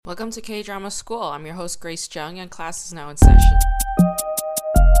Welcome to K-Drama School. I'm your host, Grace Jung, and class is now in session.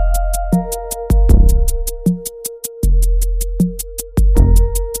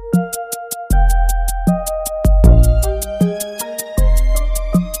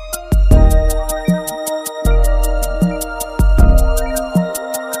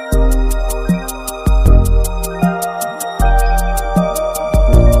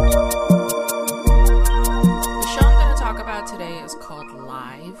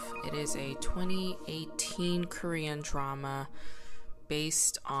 A 2018 Korean drama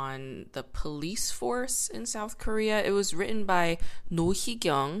based on the police force in South Korea. It was written by No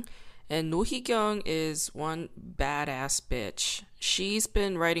Hee-kyung, and No Hee-kyung is one badass bitch. She's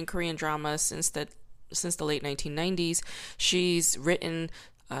been writing Korean dramas since the late 1990s. She's written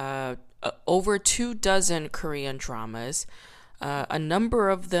over 24 Korean dramas. A number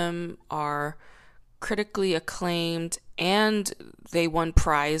of them are critically acclaimed, and they won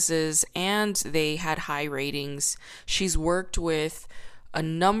prizes, and they had high ratings. She's worked with a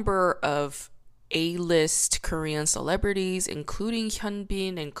number of A-list Korean celebrities, including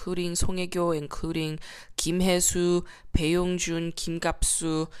Hyunbin, including Song Hye-kyo, including Kim Hae-soo, Bae Yong-jun, Kim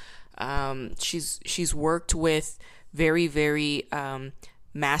Gap-soo. She's worked with very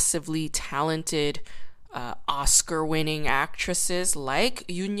massively talented Oscar-winning actresses like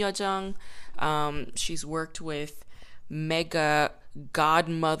Yoon Yo-jung. She's worked with mega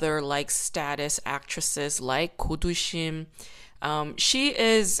godmother-like status actresses like Go Do-sim. She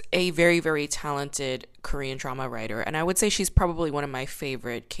is a very talented Korean drama writer, and I would say she's probably one of my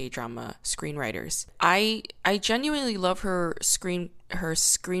favorite K-drama screenwriters. I genuinely love her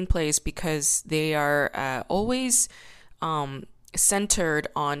screenplays because they are always centered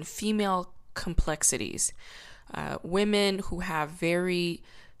on female complexities. Women who have very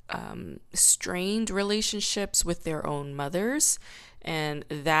strained relationships with their own mothers, and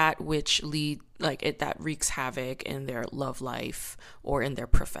that wreaks havoc in their love life or in their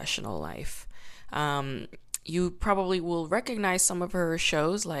professional life. You probably will recognize some of her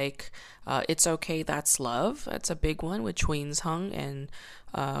shows like It's Okay, That's Love. That's a big one with Choi In-sung and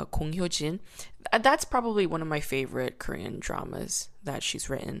Kong Hyo-jin. That's probably one of my favorite Korean dramas that she's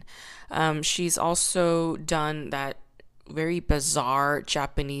written. She's also done that very bizarre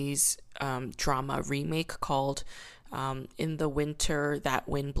Japanese drama remake called In the Winter That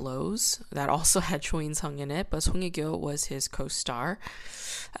Wind Blows, that also had Choi In-sung in it, but Song Hye-kyo was his co-star.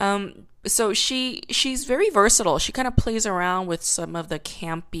 So she's very versatile. She kind of plays around with some of the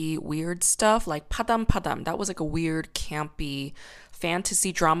campy weird stuff, like Padam Padam. That was like a weird campy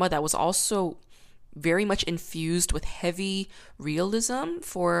fantasy drama that was also very much infused with heavy realism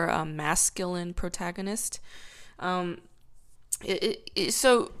for a masculine protagonist.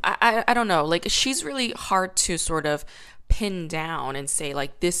 So I don't know, like she's really hard to sort of pin down and say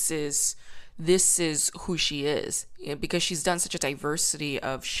like this is who she is, because she's done such a diversity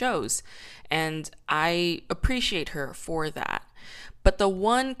of shows, and I appreciate her for that. But the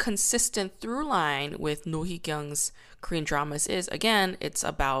one consistent through line with No Hee-kyung's Korean dramas is, again, it's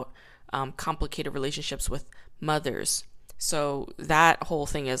about complicated relationships with mothers. So that whole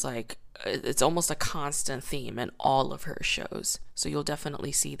thing is like, it's almost a constant theme in all of her shows. So you'll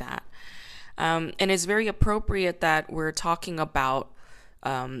definitely see that. And it's very appropriate that we're talking about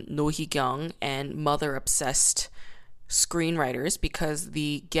No Hee-kyung and mother-obsessed screenwriters, because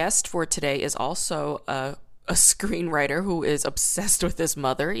the guest for today is also a screenwriter who is obsessed with his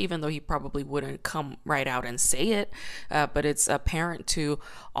mother, even though he probably wouldn't come right out and say it, but it's apparent to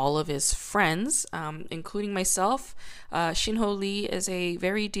all of his friends, including myself. Shin-ho Lee is a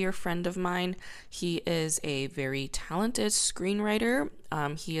very dear friend of mine. He is a very talented screenwriter.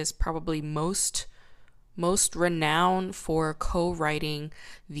 He is probably most renowned for co-writing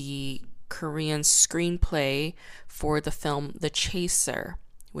the Korean screenplay for the film The Chaser,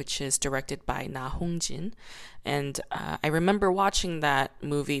 which is directed by Na Hong-jin. And I remember watching that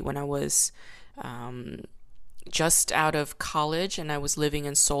movie when I was just out of college, and I was living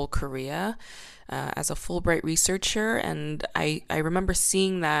in Seoul, Korea, as a Fulbright researcher. And I remember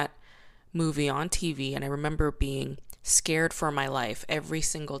seeing that movie on TV, and I remember being scared for my life every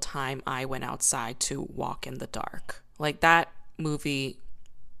single time I went outside to walk in the dark. Like, that movie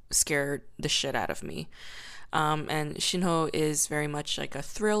scared the shit out of me. And Shin-ho is very much like a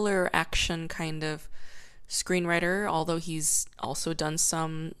thriller action kind of screenwriter, although he's also done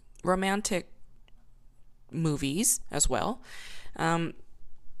some romantic movies as well.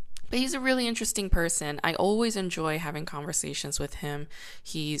 But he's a really interesting person. I always enjoy having conversations with him.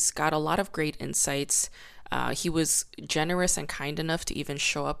 He's got a lot of great insights. He was generous and kind enough to even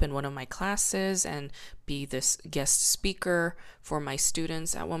show up in one of my classes and be this guest speaker for my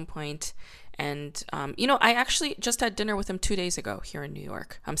students at one point. And, I actually just had dinner with him 2 days ago here in New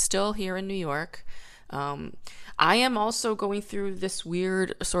York. I'm still here in New York. I am also going through this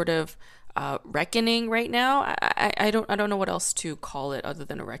weird sort of reckoning right now. I don't know what else to call it other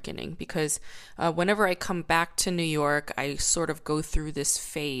than a reckoning, because whenever I come back to New York, I sort of go through this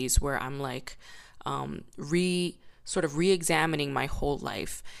phase where I'm like re-examining my whole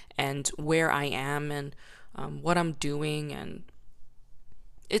life and where I am and what I'm doing, and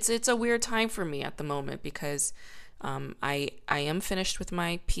it's a weird time for me at the moment because I am finished with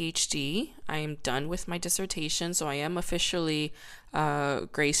my PhD. I am done with my dissertation, so I am officially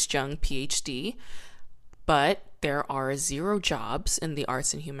Grace Jung PhD. But there are 0 jobs in the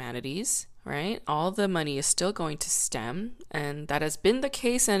arts and humanities, right? All the money is still going to STEM, and that has been the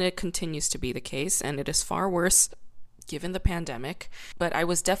case, and it continues to be the case, and it is far worse given the pandemic. But I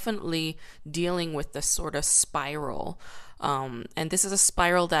was definitely dealing with this sort of spiral, and this is a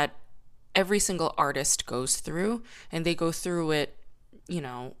spiral that every single artist goes through, and they go through it,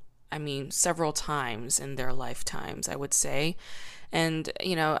 several times in their lifetimes, I would say. And,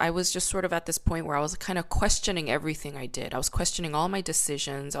 I was just sort of at this point where I was kind of questioning everything I did. I was questioning all my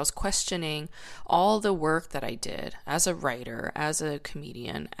decisions. I was questioning all the work that I did as a writer, as a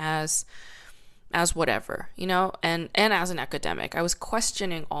comedian, as whatever, and as an academic. I was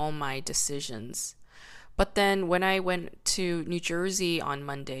questioning all my decisions. But then when I went to New Jersey on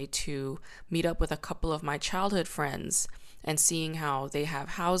Monday to meet up with a couple of my childhood friends and seeing how they have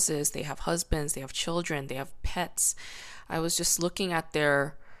houses, they have husbands, they have children, they have pets, I was just looking at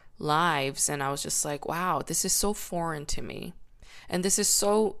their lives and I was just like, wow, this is so foreign to me. And this is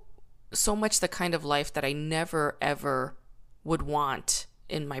so much the kind of life that I never, ever would want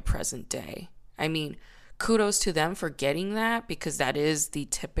in my present day. I mean, kudos to them for getting that, because that is the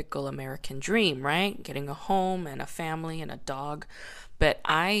typical American dream, right? Getting a home and a family and a dog. But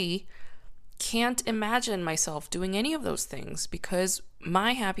I can't imagine myself doing any of those things because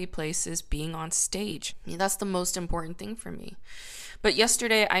my happy place is being on stage. I mean, that's the most important thing for me. But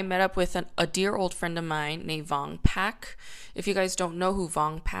yesterday I met up with a dear old friend of mine named Vong Pak. If you guys don't know who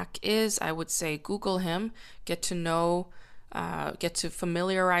Vong Pak is, I would say Google him, get to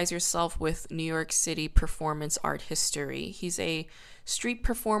familiarize yourself with New York City performance art history. He's a street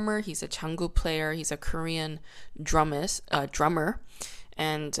performer, he's a changu player, he's a Korean drummer,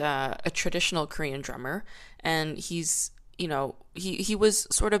 and a traditional Korean drummer. And he's, he was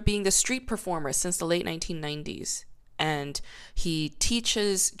sort of being the street performer since the late 1990s. And he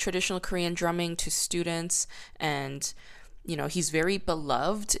teaches traditional Korean drumming to students, and, he's very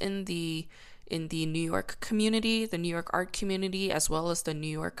beloved in the New York community, the New York art community, as well as the New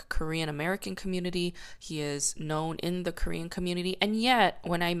York Korean American community. He is known in the Korean community. And yet,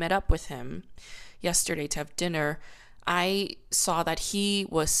 when I met up with him yesterday to have dinner, I saw that he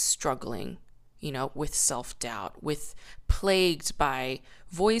was struggling, with self-doubt, plagued by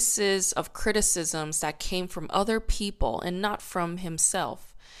voices of criticisms that came from other people and not from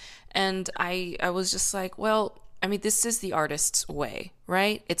himself. And I was just like, well, I mean, this is the artist's way,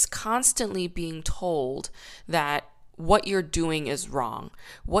 right? It's constantly being told that what you're doing is wrong.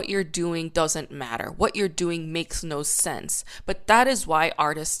 What you're doing doesn't matter. What you're doing makes no sense. But that is why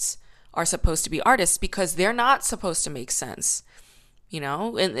artists are supposed to be artists, because they're not supposed to make sense.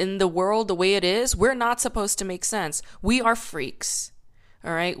 In the world the way it is, we're not supposed to make sense. We are freaks,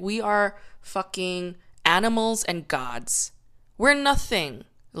 all right? We are fucking animals and gods. We're nothing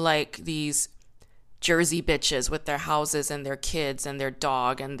like these Jersey bitches with their houses and their kids and their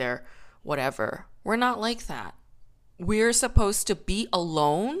dog and their whatever. We're not like that. We're supposed to be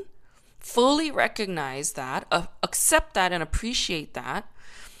alone, fully recognize that, accept that and appreciate that,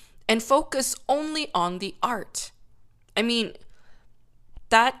 and focus only on the art. I mean,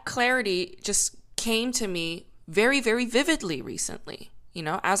 that clarity just came to me very, very vividly recently.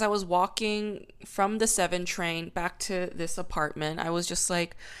 As I was walking from the 7 train back to this apartment, I was just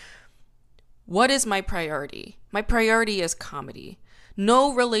like, what is my priority? My priority is comedy.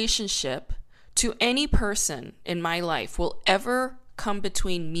 No relationship to any person in my life will ever come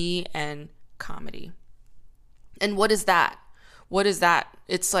between me and comedy. And what is that? What is that?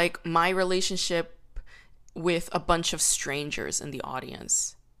 It's like my relationship with a bunch of strangers in the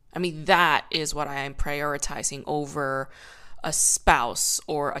audience. I mean, that is what I am prioritizing over a spouse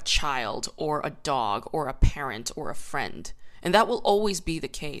or a child or a dog or a parent or a friend. And that will always be the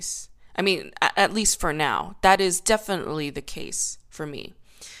case. I mean, at least for now, that is definitely the case for me.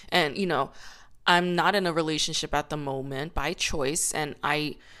 And, I'm not in a relationship at the moment by choice. And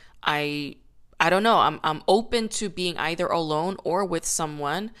I don't know. I'm open to being either alone or with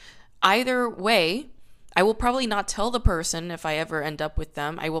someone. Either way, I will probably not tell the person if I ever end up with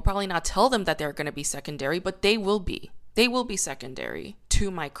them. I will probably not tell them that they're going to be secondary, but they will be. They will be secondary to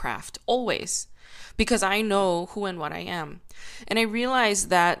my craft always, because I know who and what I am. And I realize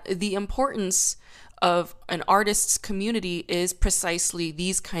that the importance of an artist's community is precisely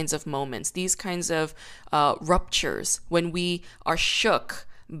these kinds of moments, these kinds of ruptures when we are shook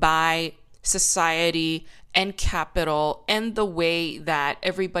by society and capital and the way that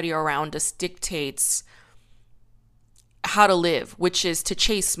everybody around us dictates how to live, which is to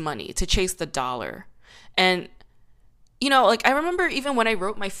chase money, to chase the dollar. And, like I remember even when I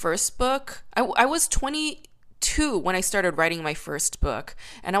wrote my first book, I was 22 when I started writing my first book,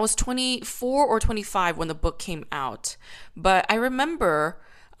 and I was 24 or 25 when the book came out. But I remember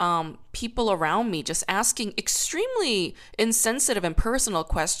people around me just asking extremely insensitive and personal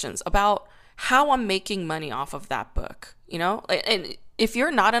questions about how I'm making money off of that book, And if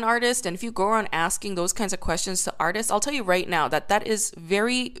you're not an artist and if you go around asking those kinds of questions to artists, I'll tell you right now that is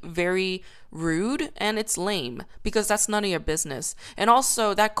very, very rude and it's lame, because that's none of your business. And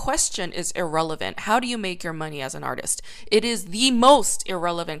also that question is irrelevant. How do you make your money as an artist? It is the most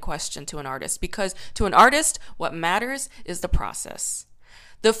irrelevant question to an artist, because to an artist, what matters is the process.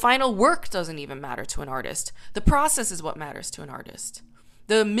 The final work doesn't even matter to an artist. The process is what matters to an artist.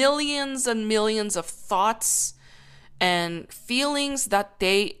 The millions and millions of thoughts and feelings that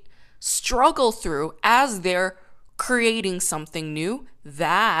they struggle through as they're creating something new,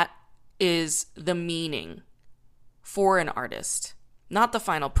 that is the meaning for an artist, not the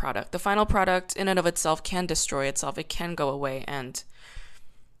final product. The final product in and of itself can destroy itself. It can go away. And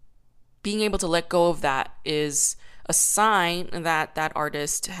being able to let go of that is a sign that that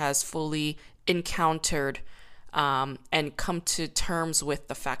artist has fully encountered and come to terms with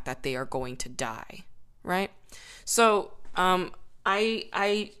the fact that they are going to die, right? So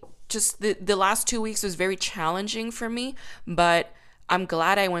I just, the last 2 weeks was very challenging for me, but I'm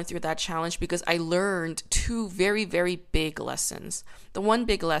glad I went through that challenge because I learned two very, very big lessons. The one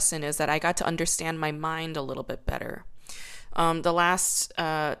big lesson is that I got to understand my mind a little bit better. The last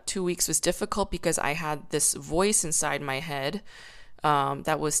 2 weeks was difficult because I had this voice inside my head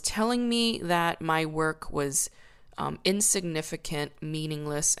that was telling me that my work was insignificant,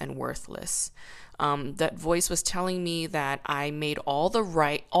 meaningless, and worthless. That voice was telling me that I made all the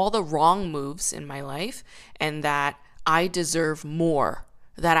wrong moves in my life, and that I deserve more.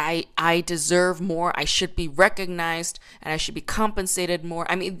 That I deserve more. I should be recognized, and I should be compensated more.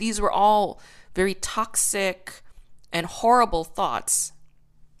 I mean, these were all very toxic and horrible thoughts,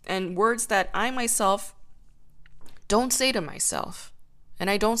 and words that I myself don't say to myself. And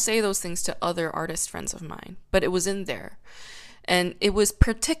I don't say those things to other artist friends of mine, but it was in there. And it was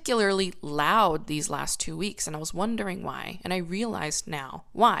particularly loud these last 2 weeks, and I was wondering why. And I realized now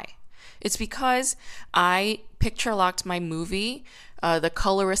why. It's because I picture locked my movie. The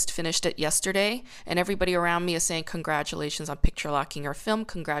colorist finished it yesterday, and everybody around me is saying, congratulations on picture locking your film.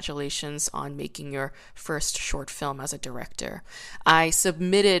 Congratulations on making your first short film as a director. I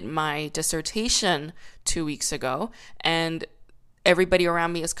submitted my dissertation 2 weeks ago, and everybody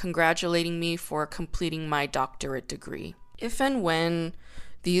around me is congratulating me for completing my doctorate degree. If and when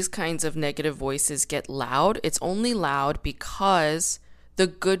these kinds of negative voices get loud, it's only loud because the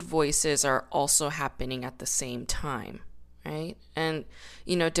good voices are also happening at the same time, right? And,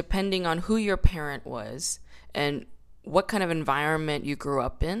 depending on who your parent was and what kind of environment you grew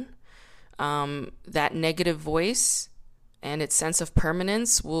up in, that negative voice and its sense of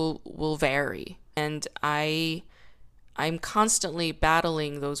permanence will vary. And I'm constantly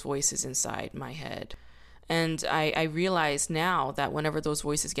battling those voices inside my head. And I realize now that whenever those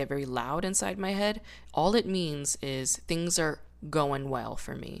voices get very loud inside my head, all it means is things are going well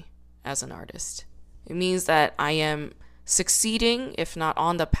for me as an artist. It means that I am succeeding, if not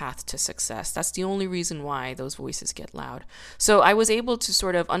on the path to success. That's the only reason why those voices get loud. So I was able to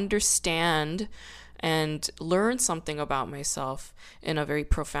sort of understand and learn something about myself in a very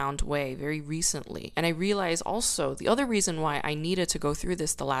profound way very recently. And I realized also the other reason why I needed to go through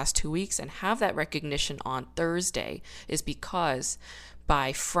this the last 2 weeks and have that recognition on Thursday is because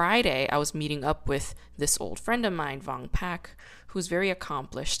by Friday, I was meeting up with this old friend of mine, Vong Pak, who's very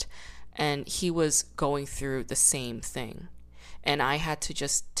accomplished, and he was going through the same thing. And I had to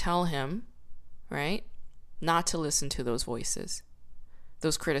just tell him, right, not to listen to those voices,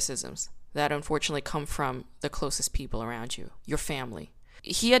 those criticisms that unfortunately come from the closest people around you, your family.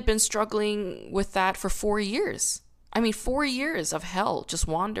 He had been struggling with that for 4 years. I mean, 4 years of hell just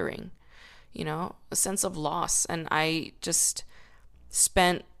wandering, a sense of loss. And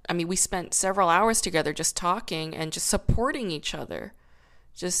we spent several hours together just talking and just supporting each other,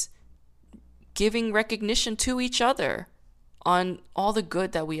 just giving recognition to each other on all the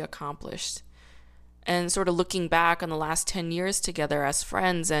good that we accomplished, and sort of looking back on the last 10 years together as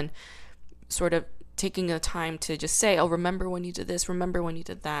friends, and sort of taking the time to just say, oh, remember when you did this, remember when you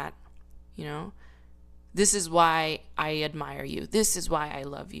did that, this is why I admire you, this is why I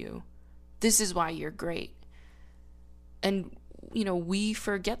love you, this is why you're great. And we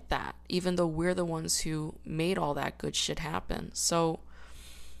forget that, even though we're the ones who made all that good shit happen. So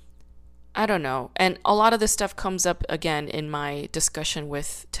I don't know. And a lot of this stuff comes up again in my discussion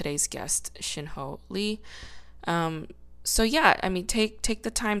with today's guest, Shin-Ho Lee. So yeah, I mean, take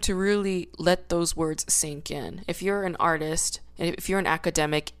the time to really let those words sink in. If you're an artist, and if you're an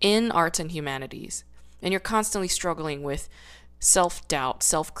academic in arts and humanities, and you're constantly struggling with self-doubt,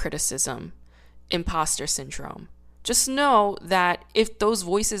 self-criticism, imposter syndrome, just know that if those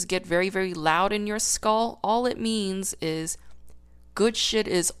voices get very, very loud in your skull, all it means is good shit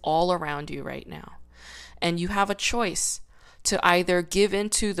is all around you right now. And you have a choice to either give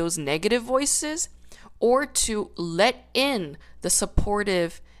into those negative voices or to let in the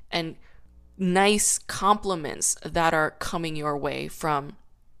supportive and nice compliments that are coming your way from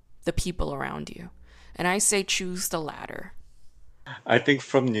the people around you. And I say choose the latter. I think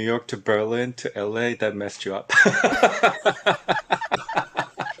from New York to Berlin to LA, that messed you up.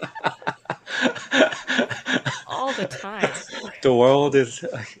 All the time. The world is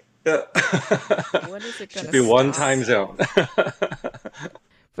When is it should gonna be one stop? time zone.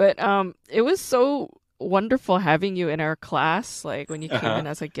 But it was so wonderful having you in our class. Like when you came Uh-huh. in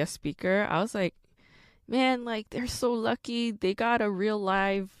as a guest speaker, I was like, man, like they're so lucky. They got a real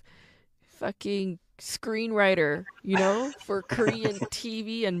live fucking screenwriter, for Korean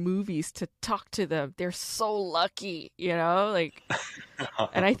TV and movies to talk to them. They're so lucky, like,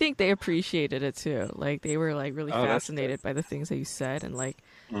 and I think they appreciated it too. Like they were like really Oh, that's good. fascinated by the things that you said, and like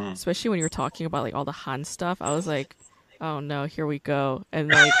Mm. especially when you were talking about like all the Han stuff. I was like, oh no, here we go. And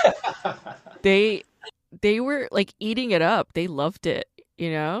like they they were like eating it up. They loved it.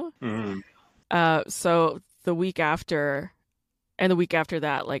 Mm. So the week after and the week after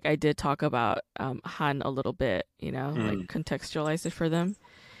that, like I did talk about Han a little bit, like Mm. contextualize it for them.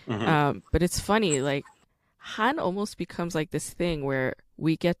 Hmm. But it's funny, like Han almost becomes like this thing where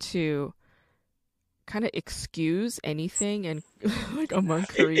we get to kind of excuse anything and like among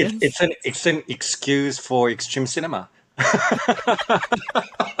Koreans. It's an excuse for extreme cinema.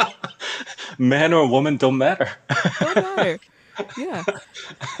 Man or woman don't matter. Don't matter. Yeah.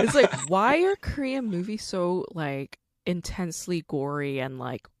 It's like, why are Korean movies so like intensely gory and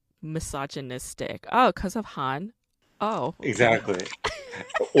like misogynistic? Oh, because of Han. Oh, okay. Exactly.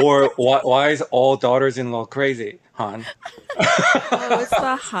 Or why is all daughters-in-law crazy, Han? Oh, it's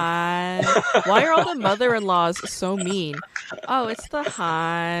the Han. Why are all the mother-in-laws so mean? Oh, it's the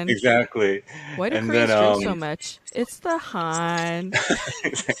Han. Exactly. Why do And then Koreans drink so much? It's the Han.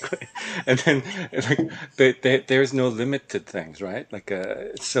 exactly. And then like there's no limit to things, right? Like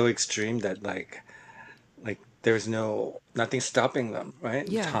it's so extreme that like there's nothing stopping them, right?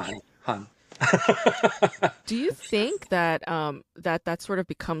 It's Yeah. Han. Do you think that that sort of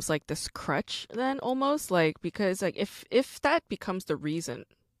becomes like this crutch then almost like because like if that becomes the reason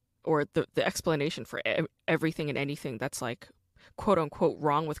or the explanation for everything and anything that's like quote unquote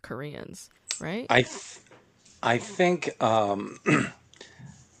wrong with Koreans, right? I th I think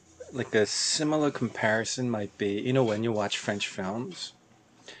like a similar comparison might be, when you watch French films,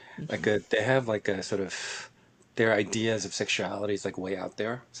 Hmm. they have like a sort of their ideas of sexuality is like way out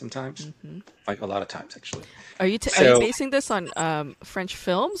there sometimes, Hmm. like a lot of times actually. Are you So basing this on French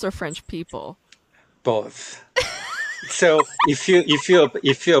films or French people? both. So if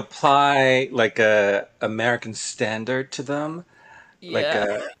you apply like a American standard to them, like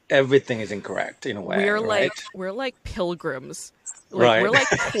Yeah. everything is incorrect in a way, right? We're like pilgrims. Like Right. we're like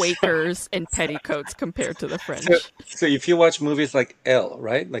Quakers in petticoats compared to the So, French. so if you watch movies like Elle,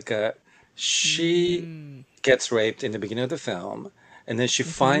 right? Like she Mm. gets raped in the beginning of the film, and then she Hmm.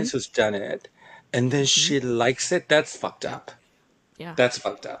 finds who's done it, and then Hmm. she likes it. That's fucked Yep. up. Yeah. That's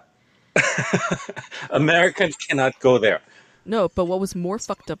fucked up. Americans cannot go there. No, but what was more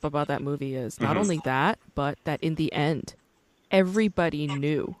fucked up about that movie is not Hmm. only that, but that in the end, everybody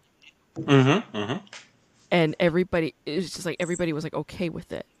knew. Hmm. Hmm. And everybody, it was just like everybody was like okay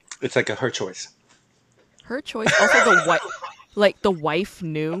with it. It's like her choice. Her choice. Also, the wife, like the wife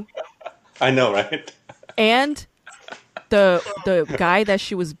knew. I know, right? And the guy that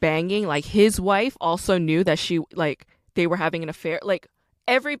she was banging, like his wife also knew that she like they were having an affair. Like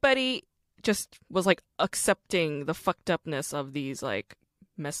everybody just was like accepting the fucked upness of these like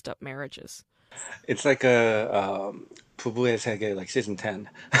messed up marriages. It's like a 부부의 세계, like season 10.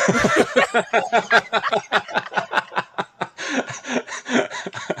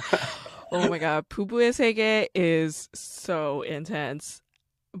 Oh my god, 부부의 세계 is so intense,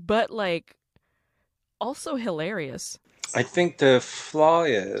 but like also hilarious. I think the flaw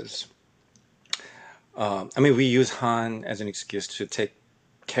is, I mean, we use Han as an excuse to take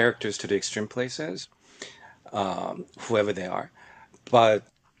characters to the extreme places, whoever they are. But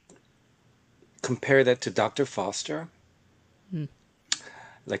compare that to Dr. Foster. Hmm.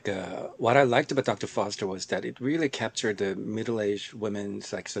 Like, what I liked about Dr. Foster was that it really captured the middle-aged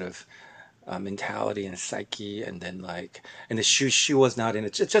women's like sort of mentality and psyche, and then like, and she was not in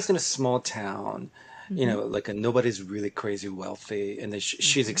it, just in a small town, you Mm-hmm. know, like nobody's really crazy wealthy, and then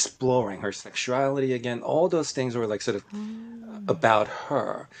she's Mm-hmm. exploring her sexuality again. All those things were like sort of Um, about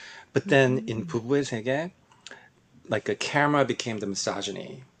her. But then in mm, 부부의 세계, like a camera became the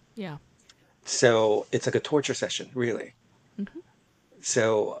misogyny. yeah. So it's like a torture session, really. Mm-hmm.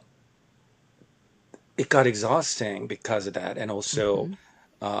 So it got exhausting because of that, and also Mm-hmm.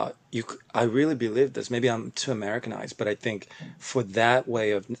 I really believe this. Maybe I'm too Americanized, but I think for that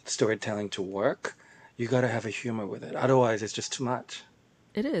way of storytelling to work, you got to have a humor with it. Otherwise, it's just too much.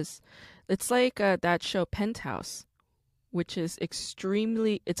 It is. It's like that show Penthouse, which is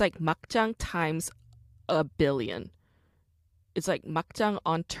extremely. It's like makjang times a billion. It's like makjang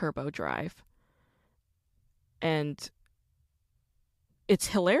on turbo drive, and it's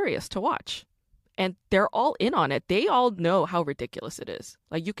hilarious to watch. And they're all in on it. They all know how ridiculous it is.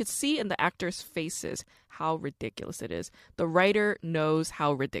 Like you could see in the actors' faces how ridiculous it is. The writer knows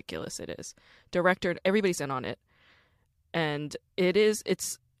how ridiculous it is. Director, everybody's in on it. And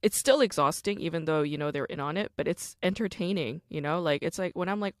it's still exhausting even though you know they're in on it, but it's entertaining, you know? Like it's like when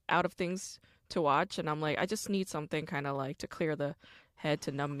I'm like out of things to watch and I'm like I just need something kind of like to clear the head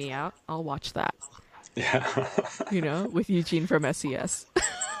to numb me out. I'll watch that, Yeah. you know, with Eugene from SES.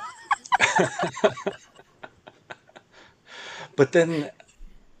 But then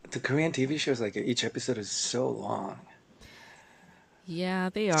the Korean TV shows, like each episode is so long, Yeah,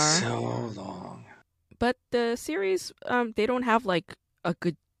 they are. so long. But the series, they don't have like a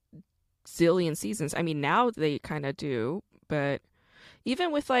good zillion seasons. I mean, now they kind of do, but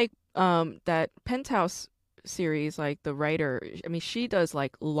even with like that Penthouse series, like the writer, I mean, she does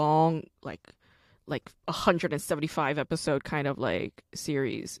like long, like 175 episode kind of like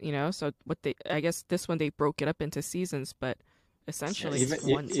series, you know. So what they, I guess this one they broke it up into seasons, but Yeah, essentially it's even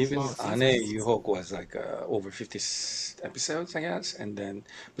one even long Ane season. Yuhok was like over 50 episodes, I guess, and then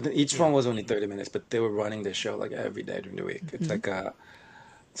but then each Yeah. one was only 30 minutes, but they were running the show like every day during the week. It's Hmm. like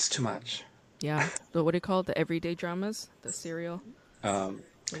it's too much. Yeah. The what do you call it? The everyday dramas, the serial. Um,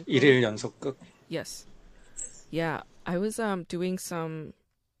 What do you call it? 일일 연속극. Yes. Yeah, I was doing some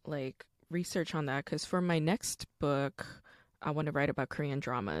like research on that because for my next book, I want to write about Korean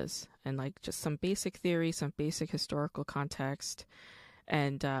dramas and like just some basic theory, some basic historical context,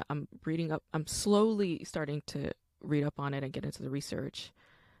 and I'm reading up. I'm slowly starting to read up on it and get into the research,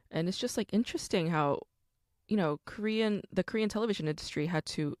 and it's just like interesting how the Korean television industry had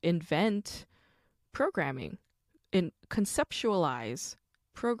to invent programming and conceptualize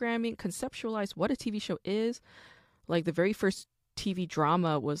programming, conceptualize what a TV show is. Like the very first TV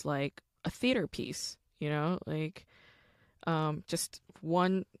drama was like a theater piece, you know, like just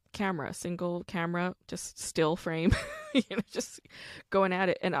one camera, single camera, just still frame, you know, just going at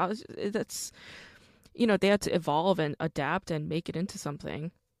it. And I was that's they had to evolve and adapt and make it into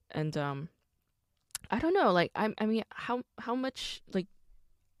something. And I don't know, like I mean how much like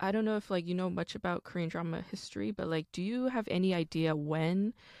I don't know if like you know much about Korean drama history, but like do you have any idea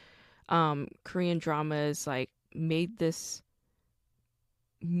when Korean dramas like made this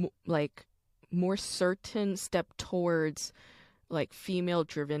like more certain step towards like female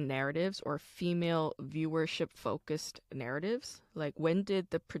driven narratives or female viewership focused narratives? Like when did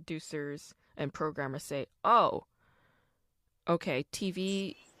the producers and programmers say, "Oh, okay,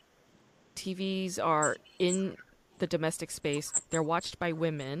 TVs are in the domestic space. They're watched by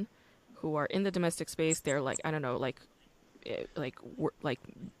women who are in the domestic space. They're like I don't know, like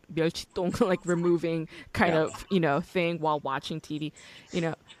멸치똥, like removing kind Yeah. of thing while watching TV, you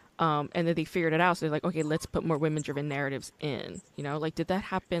know. And then they figured it out. So they're like, okay, let's put more women-driven narratives in. You know, like did that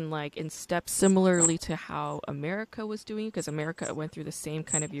happen like in steps similarly to how America was doing? Because America went through the same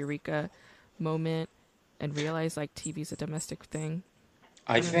kind of eureka moment and realized like TV is a domestic thing.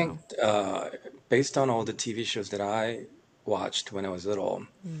 I I don't think know. based on all the TV shows that I watched when I was little,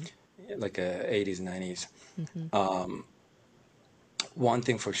 Mm. like 80s, 90s. Mm-hmm. One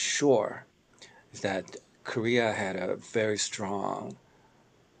thing for sure is that Korea had a very strong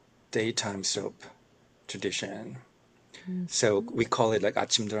daytime soap tradition. So we call it like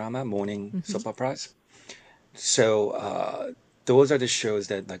아침 drama, morning Mm-hmm. soap operas. So those are the shows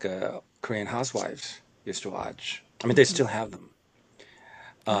that like Korean housewives used to watch. I mean, they Mm-hmm. still have them.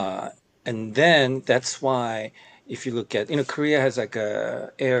 Yeah. Uh, and then that's why if you look at, Korea has like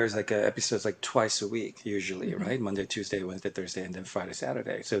airs like episodes like twice a week usually, Mm-hmm. right? Monday, Tuesday, Wednesday, Thursday, and then Friday,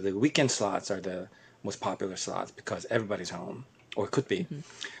 Saturday. So the weekend slots are the most popular slots because everybody's home or could be. Mm-hmm.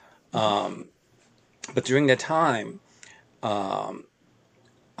 Mm-hmm. Um, but during that time,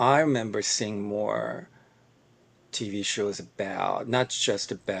 I remember seeing more TV shows about not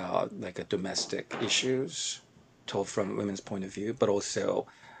just about like a domestic issues told from women's point of view, but also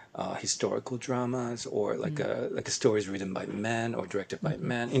historical dramas or like a stories written by men or directed by Mm-hmm.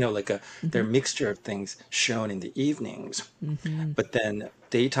 men. They're Mm-hmm. a mixture of things shown in the evenings. Mm-hmm. But then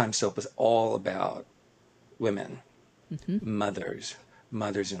daytime soap is all about women, Mm-hmm. mothers,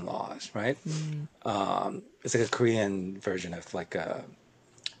 mothers-in-laws, right? Mm-hmm. It's like a Korean version of like a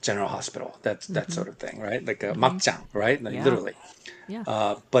General Hospital, that Mm-hmm. sort of thing, right? Like a Mm-hmm. makjang, right? Like Yeah. literally.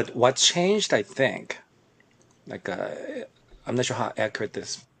 Yeah. But what changed, I think, like I'm not sure how accurate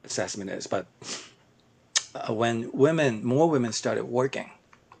this assessment is, but when more women started working,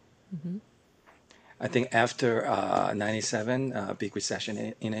 Mm-hmm. I think after 97, big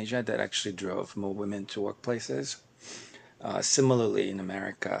recession in Asia, that actually drove more women to workplaces. Similarly, in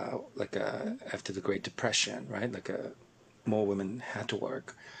America, like after the Great Depression, right? Like more women had to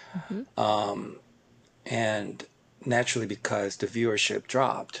work. Mm-hmm. And naturally, because the viewership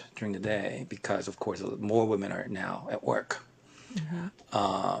dropped during the day, because of course more women are now at work.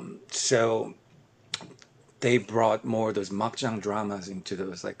 Mm-hmm. So they brought more of those makjang dramas into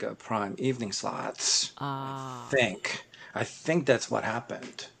those like prime evening slots. Ah, Think. I think that's what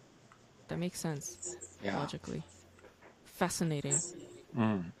happened. that makes sense Yeah. logically. Fascinating.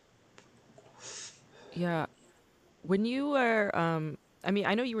 Mm. Yeah. When you were, I mean,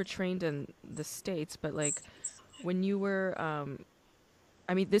 I know you were trained in the States, but like when you were,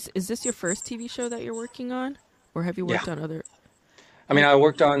 I mean, this your first TV show that you're working on, or have you Yeah. worked on other? I mean, Like, I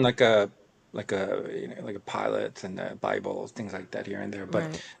worked on like a pilot and a Bible, things like that here and there, but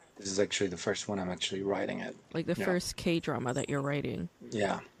right, this is actually the first one I'm actually writing it. like the Yeah. first K drama that you're writing.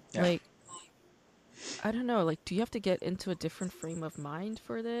 Yeah. Yeah. Like, I don't know. Like, do you have to get into a different frame of mind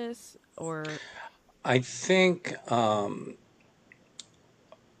for this, or? I think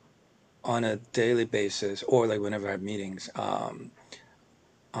on a daily basis or like whenever I have meetings,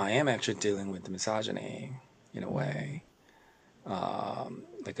 I am actually dealing with the misogyny in a Mm, way.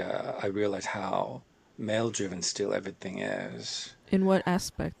 I realize how male-driven still everything is in what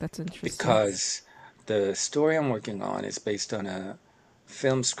aspect? That's interesting. because the story I'm working on is based on a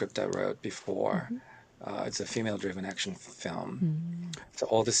film script I wrote before. Mm-hmm. It's a female-driven action film. Mm-hmm. So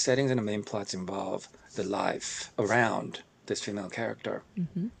all the settings and the main plots involve the life around this female character.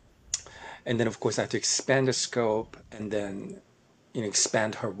 Mm-hmm. And then, of course, I have to expand the scope and then,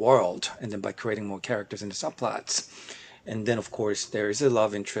 expand her world. And then by creating more characters in the subplots. And then, of course, there is a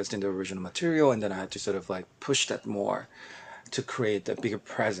love interest in the original material. And then I had to sort of like push that more to create a bigger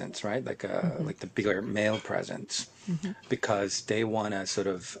presence, right? Mm-hmm. Like the bigger male presence, Mm-hmm. because they want to sort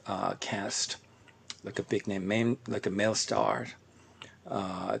of cast like a big name, like a male star,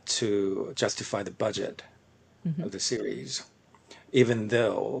 to justify the budget Mm-hmm. of the series, even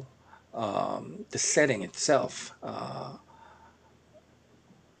though the setting itself,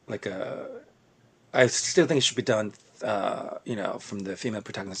 like a, I still think it should be done, from the female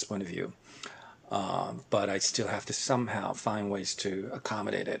protagonist's point of view. But I still have to somehow find ways to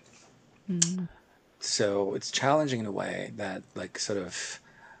accommodate it. Mm-hmm. So it's challenging in a way that, like, sort of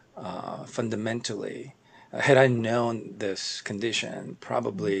fundamentally, had I known this condition,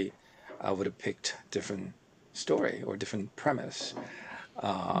 probably I would have picked different story or different premise.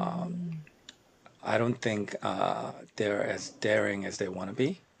 Mm-hmm. I don't think they're as daring as they want to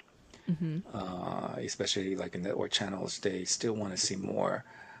be, Mm-hmm. especially like in network channels. They still want to see more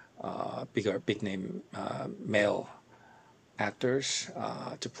big name male actors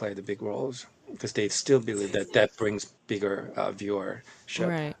to play the big roles because they still believe that that brings bigger viewership,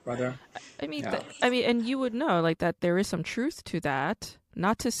 Right. rather. I mean, Yeah, and you would know like that there is some truth to that.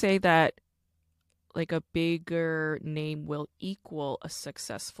 Not to say that like a bigger name will equal a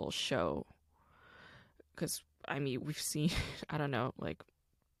successful show, because I mean we've seen I don't know like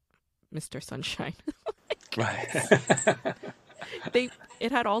Mr. Sunshine. right. they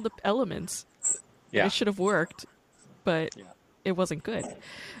it had all the elements and Yeah, it should have worked. but Yeah. it wasn't good.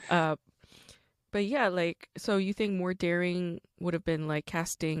 Uh, but yeah, like, so you think more daring would have been like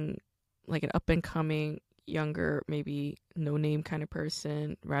casting like an up and coming, younger, maybe no name kind of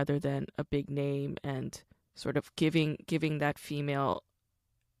person rather than a big name, and sort of giving that female,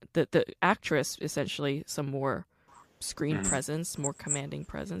 the actress, essentially some more screen Mhm. presence, more commanding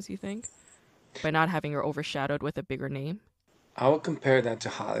presence, you think? By not having her overshadowed with a bigger name? I would compare that to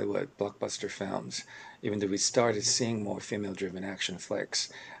Hollywood blockbuster films. Even though we started seeing more female-driven action flicks,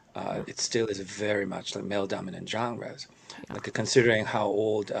 Yeah. it still is very much like male-dominant genres. Yeah. Like considering how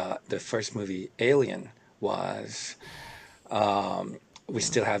old the first movie Alien was, um, we Yeah.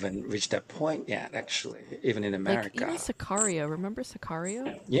 still haven't reached that point yet, actually, even in Like even America. Sicario, remember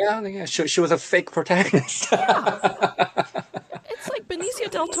Sicario? Yeah, yeah, she was a fake protagonist. Yeah. It's like Benicio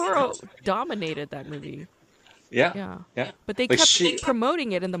del Toro dominated that movie. Yeah, Yeah. yeah. But they Like kept she,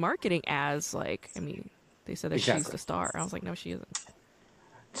 promoting it in the marketing as like, I mean, they said that she's exactly. the star. I was like, no, she isn't.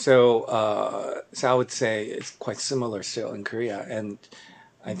 So I would say it's quite similar still in Korea, and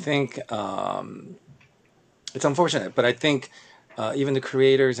I Mm. think it's unfortunate, but I think even the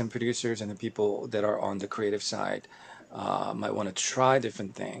creators and producers and the people that are on the creative side might want to try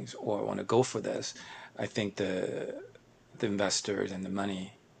different things or want to go for this. I think the investors and the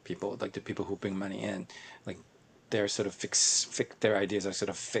money people, like the people who bring money in, like they're sort of their ideas are sort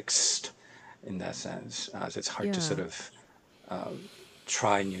of fixed in that sense. So it's hard to Yeah. sort of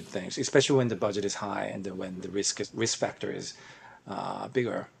try new things, especially when the budget is high and when the risk factor is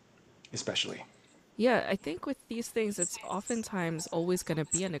bigger, especially. Yeah, I think with these things, it's oftentimes always going to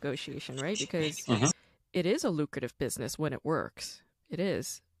be a negotiation, right? Because Hmm. it is a lucrative business when it works. It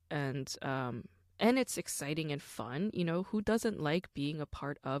is. And it's exciting and fun. You know, who doesn't like being a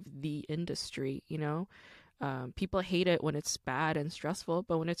part of the industry, you know? People hate it when it's bad and stressful,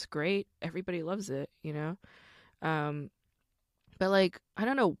 but when it's great, everybody loves it, you know? Um, but like, I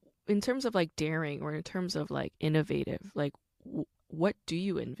don't know, in terms of like daring or in terms of like innovative, like what do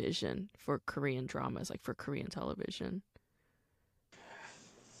you envision for Korean dramas, like for Korean television?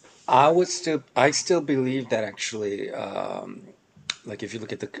 I still believe that actually, like if you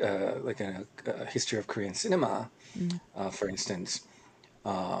look at the like a history of Korean cinema, Mm. for instance,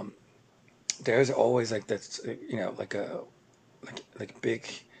 there's always like that's like a like big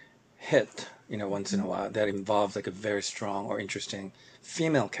hit, once in a Mm. while that involves like a very strong or interesting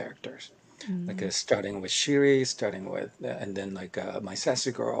female characters. Like Mm. starting with Shiri, starting with and then like My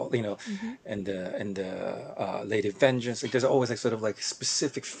Sassy Girl, Mhm. and the Lady Vengeance. Like there's always like sort of like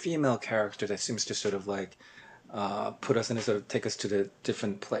specific female character that seems to sort of like put us in a sort of take us to the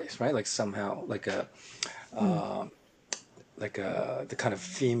different place, right? Like somehow Mm. like the kind of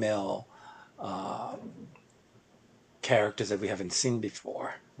female characters that we haven't seen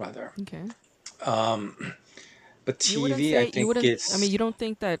before, rather. Okay. But You wouldn't TV, I say you think wouldn't. I mean, it's you don't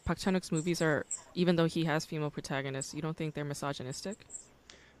think that Park Chan-wook's movies are, even though he has female protagonists, you don't think they're misogynistic?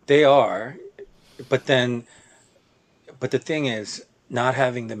 they are, but then but the thing is, not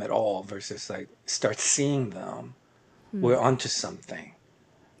having them at all versus like start seeing them, Hmm. we're onto something,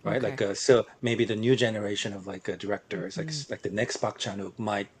 right? Okay. Like, so maybe the new generation of like directors, Mm-hmm. like the next Park Chan-wook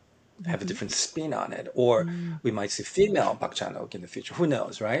might have a Mm-hmm. different spin on it, or Mm-hmm. we might see female Park Chan-wook in the future. Who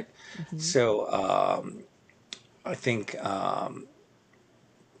knows, right? Mm-hmm. So I think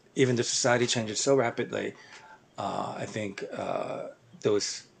even the society changes so rapidly. I think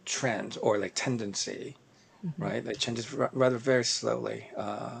those trends or like tendency, Mm-hmm. right? That changes rather very slowly.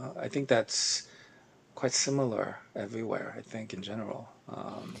 I think that's quite similar everywhere, I think, in general.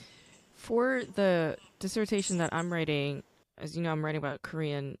 For the dissertation that I'm writing, as you know, I'm writing about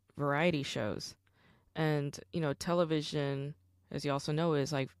Korean variety shows. And, you know, television, as you also know,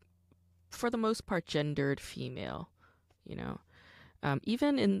 is like, for the most part, gendered female, you know.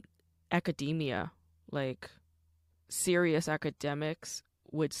 Even in academia, like, serious academics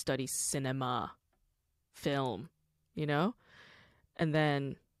would study cinema, film, you know? And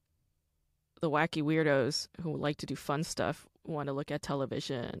then the wacky weirdos who like to do fun stuff want to look at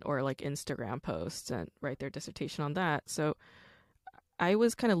television or like Instagram posts and write their dissertation on that. So I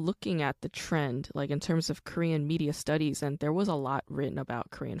was kind of looking at the trend, like in terms of Korean media studies, and there was a lot written about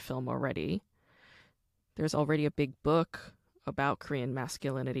Korean film already. There's already a big book about Korean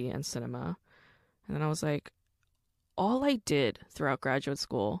masculinity and cinema. And then I was like, all I did throughout graduate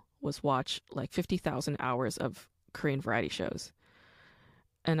school was watch like 50,000 hours of Korean variety shows.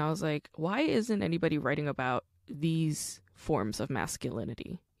 And I was like, why isn't anybody writing about these forms of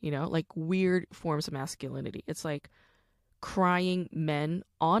masculinity? You know, like weird forms of masculinity. It's like crying men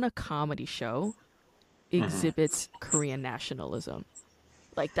on a comedy show Mhm. exhibits Korean nationalism.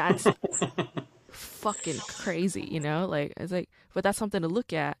 Like that's fucking crazy, you know? Like it's like, but that's something to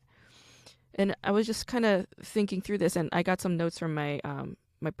look at. And I was just kind of thinking through this, and I got some notes from my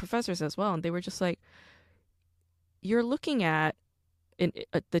professors as well, and they were just like, you're looking at in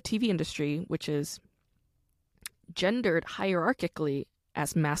the TV industry, which is gendered hierarchically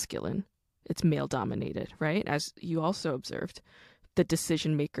as masculine. It's male dominated, right? As you also observed, the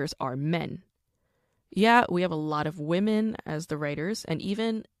decision makers are men. Yeah, we have a lot of women as the writers, and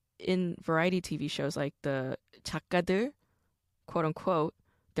even in variety TV shows like the 작가들, quote unquote,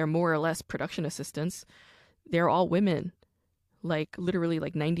 they're more or less production assistants. They're all women. Like literally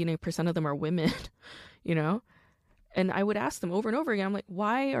like 99% of them are women, you know? And I would ask them over and over again, I'm like,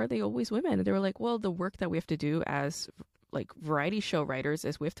 why are they always women? And they were like, well, the work that we have to do as like variety show writers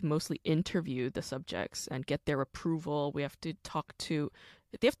is we have to mostly interview the subjects and get their approval. We have to talk to,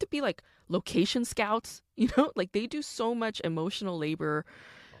 they have to be like location scouts, you know, like they do so much emotional labor,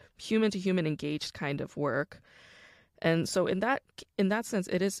 human to human engaged kind of work. And so in that sense,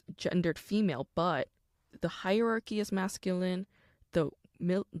 it is gendered female, but the hierarchy is masculine. The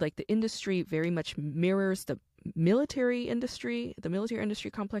like the industry very much mirrors the military industry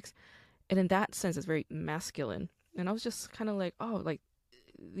complex, and in that sense, it's very masculine. And I was just kind of like, oh, like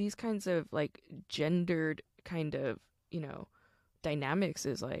these kinds of like gendered kind of dynamics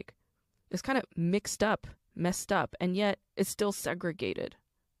is like it's kind of mixed up, messed up, and yet it's still segregated,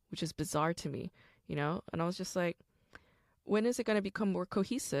 which is bizarre to me, you know. And I was just like, when is it going to become more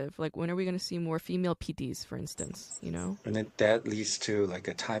cohesive? Like, when are we going to see more female PDs, for instance? You know? And then that leads to like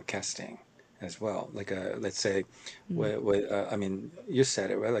a typecasting as well. Like a, let's say, Mm. I mean, you said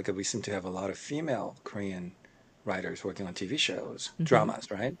it, right? Like we seem to have a lot of female Korean writers working on TV shows, Mm-hmm.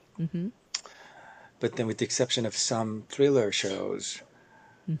 dramas, right? Mm-hmm. But then with the exception of some thriller shows,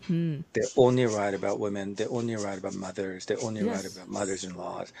 Mm-hmm. they only write about women, they only write about mothers, they only write Yes. about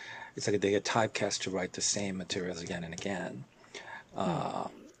mothers-in-laws. It's like they get typecast to write the same materials again and again. Hmm.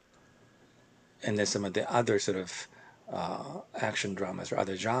 And then some of the other sort of action dramas or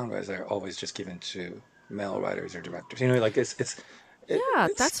other genres are always just given to male writers or directors. You know, like Yeah,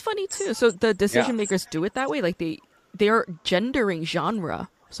 it's that's funny too. So the yeah, decision makers do it that way, like they're gendering genre.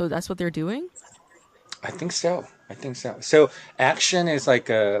 So that's what they're doing. I think so. I think so. So action is like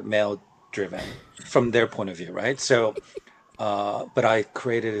a male driven from their point of view, right? So, but I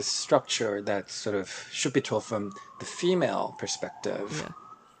created a structure that sort of should be told from the female perspective,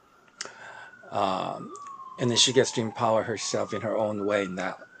 Yeah. and then she gets to empower herself in her own way in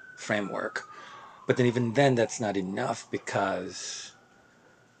that framework. But then even then, that's not enough because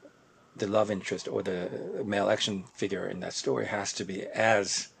the love interest or the male action figure in that story has to be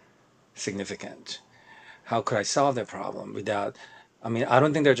as significant. How could I solve that problem without? I mean, I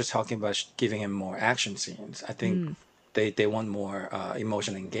don't think they're just talking about giving him more action scenes. I think Mm. they want more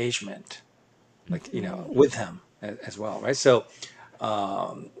emotional engagement, like Mm-hmm. with him as well, right? So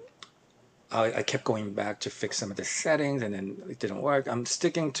I kept going back to fix some of the settings, and then it didn't work. I'm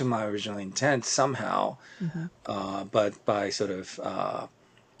sticking to my original intent somehow, Mm-hmm. but by sort of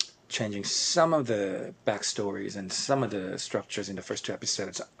changing some of the backstories and some of the structures in the first two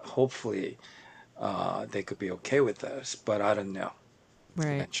episodes, hopefully they could be okay with this. But I don't know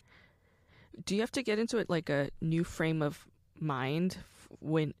Right. eventually. Do you have to get into it like a new frame of mind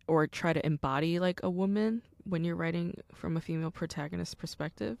when, or try to embody like a woman when you're writing from a female protagonist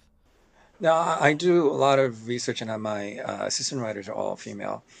perspective? Now, I do a lot of research, and my assistant writers are all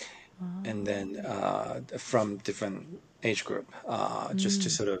female, and Oh. then from different age group, just to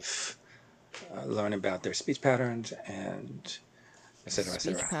Mm. sort of learn about their speech patterns and et cetera, et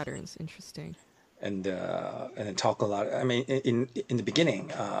Speech cetera. patterns. Interesting. And then talk a lot. I mean, in the beginning,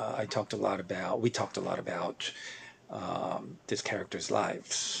 we talked a lot about these characters'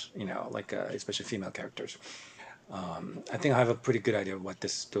 lives. You know, like especially female characters. I think I have a pretty good idea of what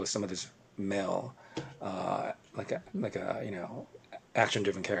some of these male, Mm-hmm.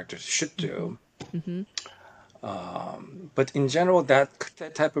 action-driven characters should Mm-hmm. do. Mm-hmm. But in general, that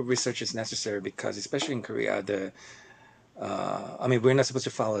type of research is necessary because, especially in Korea, I mean, we're not supposed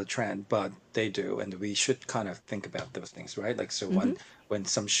to follow the trend, but they do, and we should kind of think about those things, right? Like, so Mm-hmm. when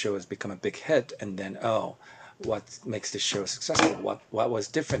some show has become a big hit, and then what makes this show successful? What was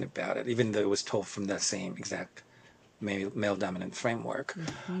different about it, even though it was told from that same exact male dominant framework?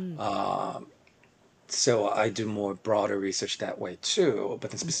 Mm-hmm. So I do more broader research that way too,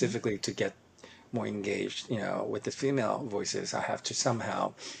 but then Mm-hmm. specifically to get more engaged, with the female voices, I have to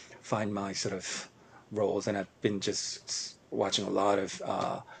somehow find my sort of roles, and I've been just watching a lot of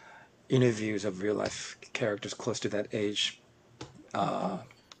interviews of real life characters close to that age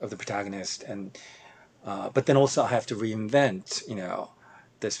Mm-hmm. of the protagonist, and but then also I have to reinvent,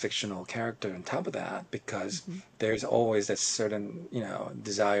 this fictional character on top of that, because Hmm. there's always that certain,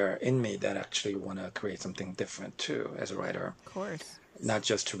 desire in me that actually want to create something different too as a writer, Of course. not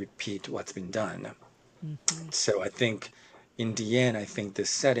just to repeat what's been done. Hmm. So I think in the end, I think the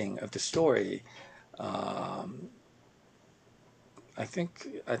setting of the story, I think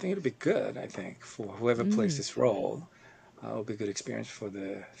it'll be good. I think for whoever plays Mm. this role, it'll be a good experience for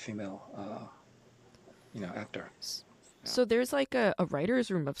the female, actor. S- Yeah. So there's like a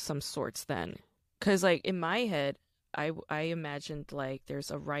writer's room of some sorts then. Because like in my head, I imagined like there's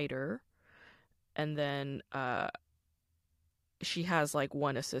a writer and then she has like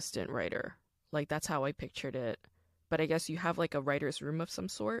one assistant writer. Like that's how I pictured it. But I guess you have like a writer's room of some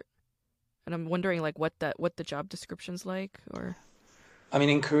sort. And I'm wondering like what the job description's like or I mean,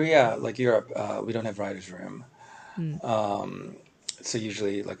 in Korea, like Europe, we don't have writer's room. mm. So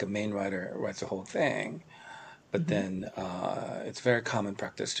usually, like a main writer writes the whole thing, but Mm-hmm. then it's very common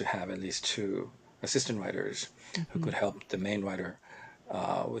practice to have at least two assistant writers who Mm-hmm. could help the main writer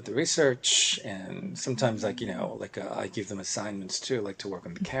with the research, and sometimes, like I give them assignments too, like to work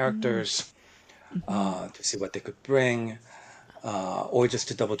on the Mm-hmm. characters, Mm-hmm. to see what they could bring, or just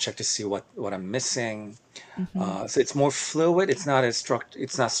to double check to see what I'm missing. Mm-hmm. So it's more fluid. It's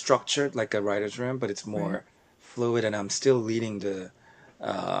not structured like a writer's room, but it's Right. more fluid, and I'm still leading the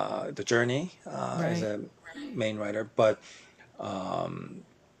journey as Right. a main writer, but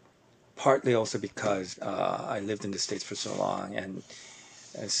partly also because I lived in the States for so long, and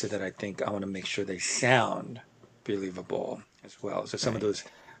so that I think I want to make sure they sound believable as well. So some of Right. those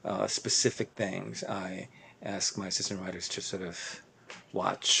specific things I ask my assistant writers to sort of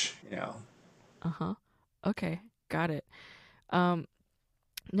watch. Uh-huh. Okay. Got it. Um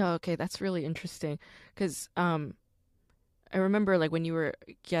no, okay, that's really interesting cuz I remember like when you were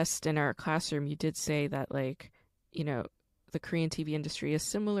a guest in our classroom, you did say that like, you know, the Korean TV industry is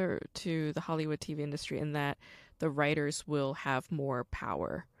similar to the Hollywood TV industry in that the writers will have more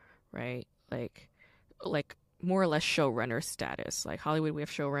power, right? Like more or less showrunner status. Like Hollywood, we have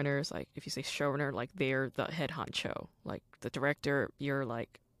showrunners. Like if you say showrunner, like they're the head honcho. Like the director, you're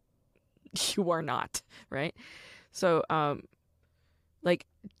like you are not, right? So, like,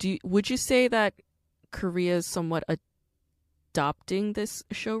 would you say that Korea is somewhat adopting this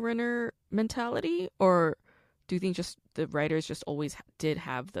showrunner mentality, or do you think just the writers just always did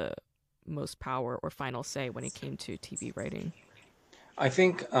have the most power or final say when it came to TV writing? I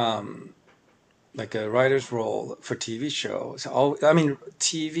think like a writer's role for TV shows. I mean,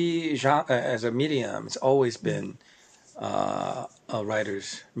 TV genre, as a medium, it's always Mm. been a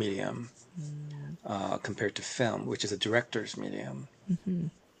writer's medium Mm. compared to film, which is a director's medium. Mm-hmm.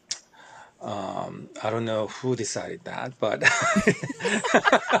 I don't know who decided that, but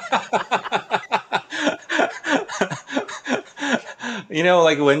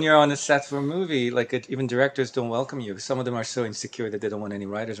like when you're on a set for a movie, like even directors don't welcome you. Some of them are so insecure that they don't want any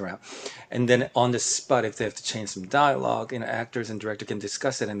writers around. And then on the spot, if they have to change some dialogue, actors and director can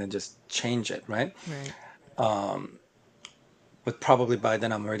discuss it and then just change it, right? Right. But probably by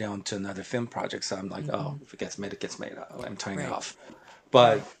then I'm already on to another film project, so I'm like, oh, Mm-hmm. if it gets made, it gets made. I'm turning it Right. off.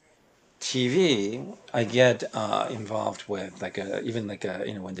 But Right. TV, I get involved with even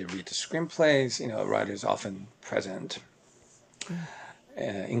when they read the screenplays, writers often present Yeah.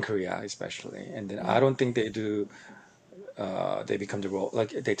 in Korea especially, and then I Right. don't think they do. They become the role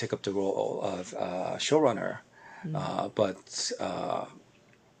like they take up the role of showrunner, Mm. but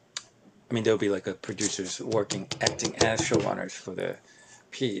I mean there'll be like a producers working acting as showrunners for the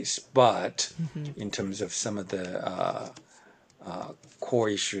piece, but Mm-hmm. in terms of some of the core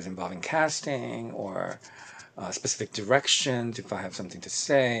issues involving casting or specific directions, if I have something to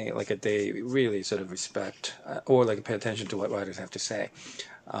say, like they really sort of respect or like pay attention to what writers have to say.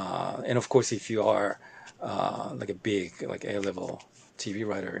 And of course, if you are like a big like A-level TV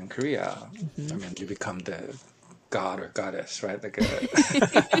writer in Korea, I Mm-hmm. mean, you become the god or goddess, right? Like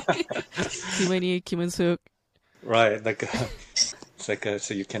Kim Eun-suk. right, like it's like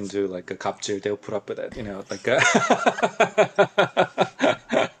so you can do like a kap질, they'll put up with it, like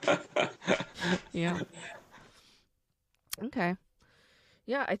Yeah. Okay.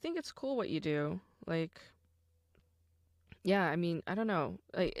 Yeah, I think it's cool what you do. Like, yeah, I mean, I don't know.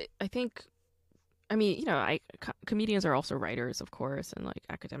 I think I mean, comedians are also writers, of course, and like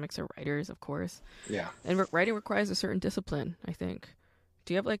academics are writers, of course. yeah. And writing requires a certain discipline, I think.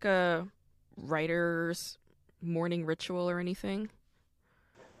 Do you have like a writer's morning ritual or anything?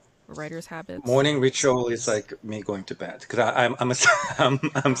 Or writer's habits? Morning ritual is like me going to bed because I'm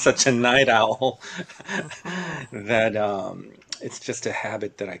I'm such a night owl Uh-huh. that it's just a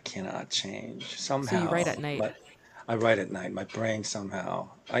habit that I cannot change So you write somehow. at night. But I write at night. My brain somehow,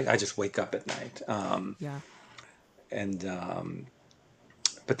 I just wake up at night. Yeah. And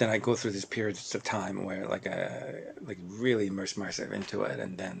but then I go through these periods of time where like I like really immerse myself into it,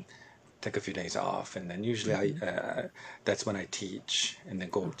 and then take a few days off, and then usually Mm-hmm. that's when I teach, and then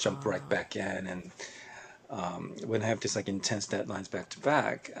go jump right Uh-huh. back in. And when I have this like intense deadlines back to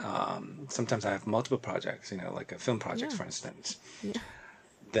back, sometimes I have multiple projects, like a film project, Yeah. for instance. Yeah.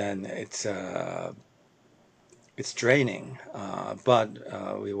 Then it's draining, but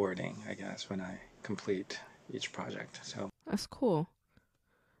rewarding, I guess, when I complete each project. So That's cool.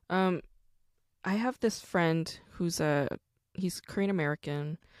 Um, I have this friend he's Korean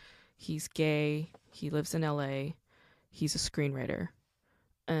American. He's gay. He lives in LA. He's a screenwriter.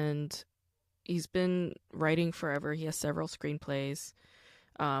 And he's been writing forever. He has several screenplays.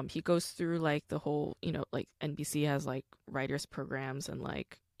 He goes through like the whole, like NBC has like writers programs and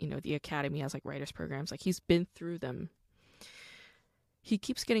like, the Academy has like writers programs. Like he's been through them. He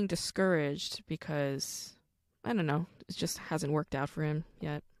keeps getting discouraged because I don't know, it just hasn't worked out for him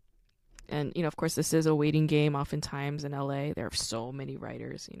yet. And of course, this is a waiting game. Oftentimes in LA, there are so many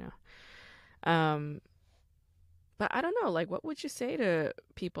writers. Um, but I don't know. Like, what would you say to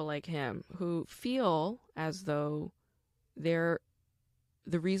people like him who feel as though they're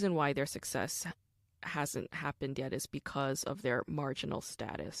the reason why their success hasn't happened yet is because of their marginal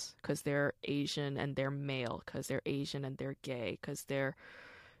status, because they're Asian and they're male, because they're Asian and they're gay, because they're,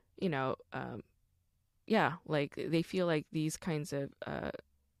 you know, um, yeah, like they feel like these kinds of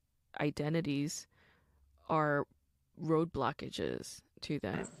identities are road blockages to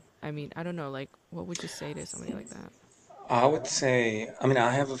them. I mean, I don't know, like, what would you say to somebody like that? I would say, I mean,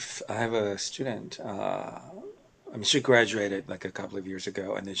 I have a student. I mean, she graduated like a couple of years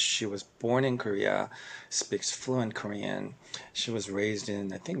ago, and then she was born in Korea, speaks fluent Korean. She was raised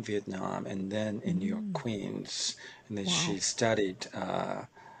in, I think, Vietnam, and then in New York, Mm, Queens. And then she wow. studied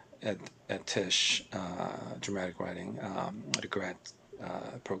at Tisch, dramatic writing, at a grad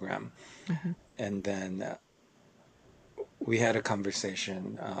program. Hmm. And then we had a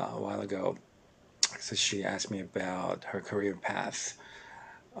conversation a while ago. So she asked me about her career path.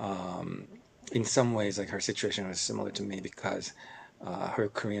 In some ways, like her situation was similar to me because her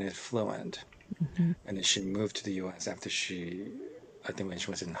Korean is fluent, Hmm. and then she moved to the U.S. after I think when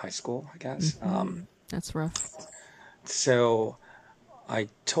she was in high school, I guess. Hmm. That's rough. So I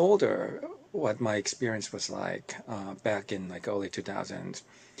told her what my experience was like back in like early 2000s.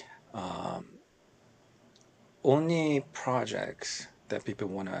 Only projects that people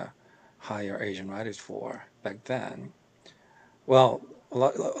want to hire Asian writers for back then. Well, a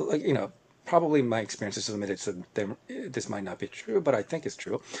lot, like, probably my experience is limited, so this might not be true, but I think it's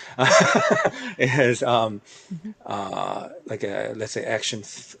true. Is Hmm. like a, let's say, action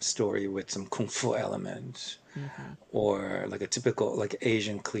story with some kung fu elements, Hmm. or like a typical like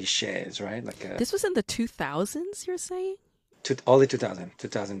Asian cliches, right? Like a This was in the 2000s, you're saying? early 2000, That's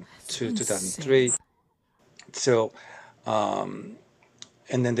 2002, insane. 2003. So,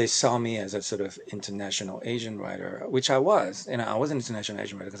 and then they saw me as a sort of international Asian writer, which I was. And I was an international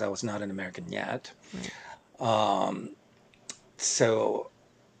Asian writer because I was not an American yet. Right. So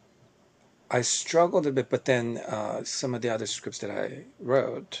I struggled a bit, but then some of the other scripts that I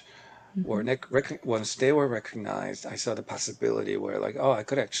wrote were Hmm. once they were recognized, I saw the possibility where like, oh, I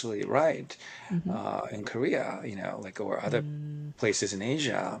could actually write Hmm. in Korea, like or other Mm. places in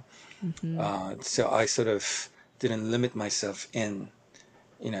Asia. Hmm. So I sort of didn't limit myself in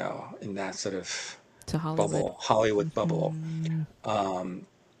that sort of To Hollywood. bubble, Hollywood bubble. Hmm.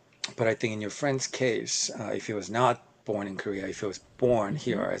 But I think in your friend's case, if he was not born in Korea, if he was born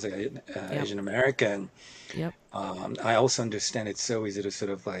here Hmm. as an Yep. Asian American, Yep. I also understand it's so easy to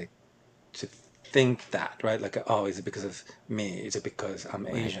sort of like to think that, right? Like, oh, is it because of me? Is it because I'm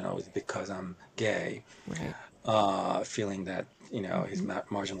Right. Asian? Or is it because I'm gay? Right. Feeling that, he's Hmm.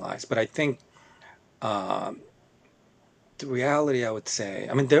 marginalized. But I think the reality, I would say,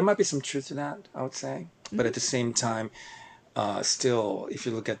 I mean, there might be some truth to that, I would say. But Hmm. at the same time, still, if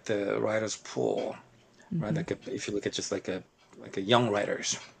you look at the writers pool, right? Hmm. Like if you look at just like a young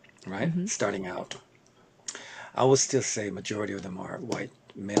writers, right? Hmm. Starting out, I would still say majority of them are white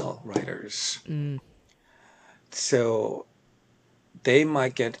male writers. Mm. So they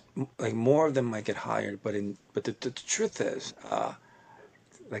might get like more of them might get hired, but the truth is,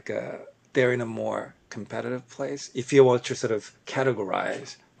 like they're in a more competitive place. If you were to sort of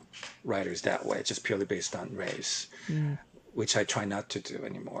categorize writers that way, just purely based on race, Mm. which I try not to do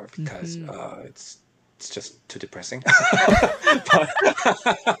anymore because Hmm. it's just too depressing.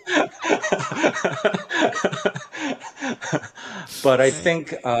 But I Right.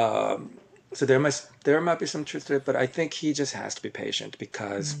 think So there might be some truth to it, but I think he just has to be patient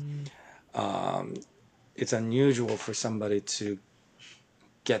because Mm, it's unusual for somebody to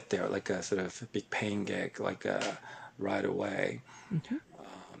get there like a sort of big paying gig like right away. mhm.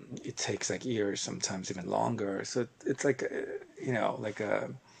 It takes like years, sometimes even longer. So it's like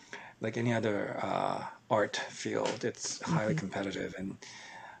like any other art field, it's highly Mhm. competitive. And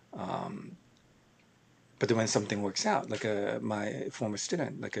but then when something works out, like my former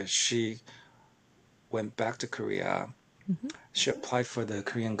student, she went back to Korea. Mhm. She applied for the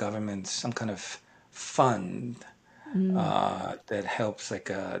Korean government some kind of fund Mm, that helps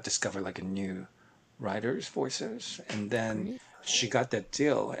discover like a new writers' voices, and then great. she got that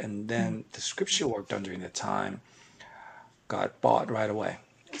deal, and Mm, then the script she worked on during that time got bought right away.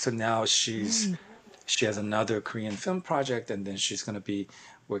 So now mm, she has another Korean film project, and then she's going to be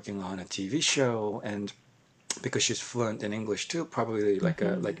working on a TV show. And because she's fluent in English too, probably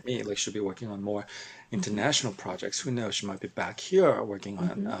mhm. like me, like she'll be working on more Mhm. international projects. Who knows? She might be back here working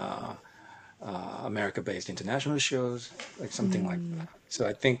on Mhm. America-based international shows, like something like Mm, that. So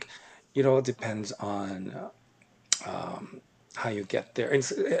I think it all depends on how you get there. And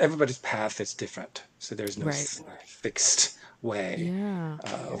everybody's path is different, so there's no right. fixed way Yeah.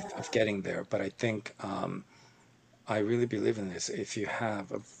 of getting there. But I think I really believe in this. If you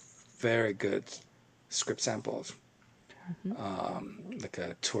have a very good script samples, Mhm. like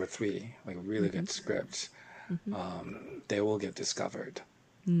a two or three, like really Mhm. good scripts, Mhm. they will get discovered.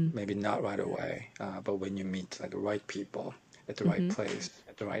 Mm, Maybe not right away, but when you meet like the right people at the right mhm. place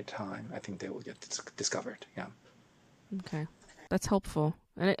at the right time, I think they will get discovered. Yeah. Okay. That's helpful.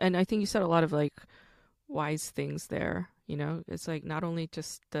 And I think you said a lot of like wise things there, you know? It's like not only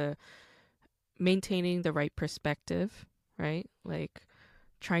just the maintaining the right perspective, right? Like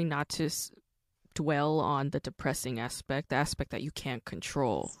trying not to dwell on the depressing aspect, the aspect that you can't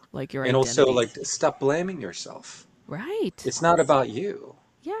control, like your And also, identity. like, stop blaming yourself. Right. It's not about you.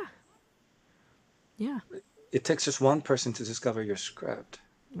 Yeah. Yeah. It takes just one person to discover your script.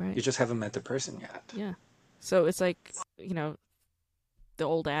 Right. You just haven't met the person yet. Yeah. So it's like, you know, the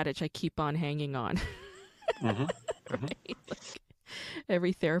old adage I keep on hanging on, Hmm. Hmm. right? Like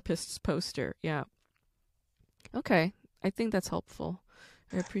every therapist's poster. Yeah. Okay. I think that's helpful.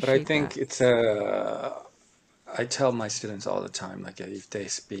 I But I appreciate that. think I tell my students all the time, like, if they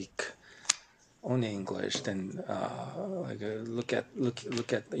speak only English, then look at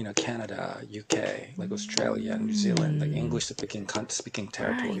Canada, UK, like Australia, New Zealand, like Mm, English speaking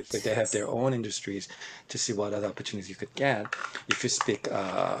territories. Like they right. have their own industries to see what other opportunities you could get. If you speak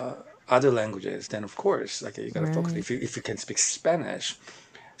other languages, then of course, like you gotta focus. Right. If you can speak Spanish,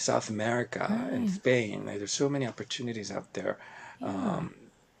 South America and Right. Spain, like, there's so many opportunities out there. Yeah.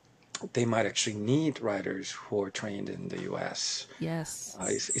 They might actually need writers who are trained in the U.S., Yes.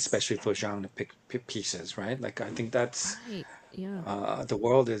 especially for genre pieces, right? Like I think that's Right. Yeah. the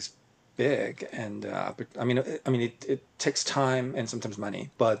world is big, and it takes time and sometimes money,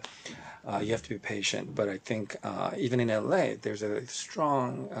 but you have to be patient. But I think even in LA, there's a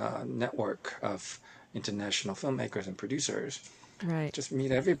strong network of international filmmakers and producers. Right. Just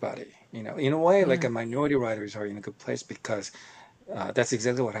meet everybody. In a way, like Yeah. a minority writers are in a good place because that's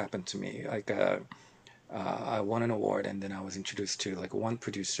exactly what happened to me. I won an award, and then I was introduced to like one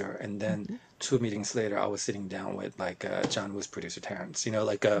producer, and then Hmm. 2 meetings later, I was sitting down with John Woo's producer Terrence.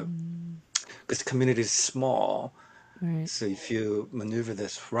 Mm, Because the community is small, right. so if you maneuver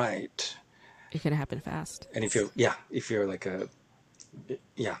this right, It can happen fast. and if you're like a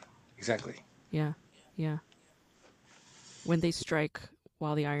yeah, exactly. Yeah. Yeah. When they strike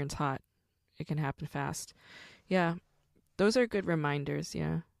while the iron's hot, it can happen fast. Yeah. Those are good reminders.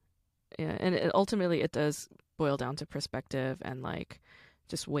 Yeah. Yeah. And ultimately, it does boil down to perspective and like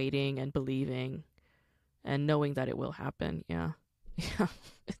just waiting and believing and knowing that it will happen. Yeah. Yeah.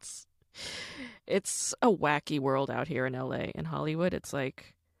 It's it's a wacky world out here in LA and Hollywood. It's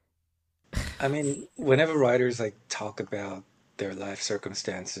like I mean, whenever writers like talk about their life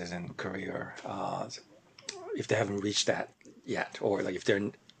circumstances and career, if they haven't reached that yet, or like if they're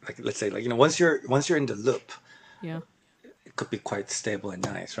like, let's say, like, once you're in the loop, yeah. it could be quite stable and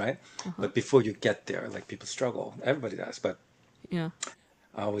nice, right? Uh-huh. But before you get there, like, people struggle. Everybody does. But Yeah.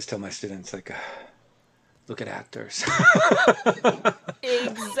 I always tell my students, like, look at actors.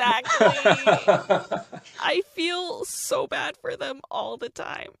 Exactly. I feel so bad for them all the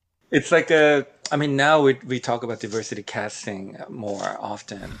time. It's like I mean, now we talk about diversity casting more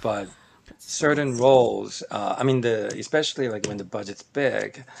often, but That's so certain roles, I mean, especially like when the budget's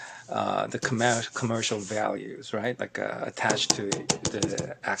big, the commercial values, right? Like attached to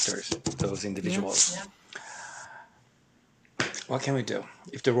the actors, those yeah. individuals. what can we do?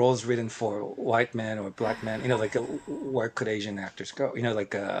 If the role is written for white men or black men, like where could Asian actors go?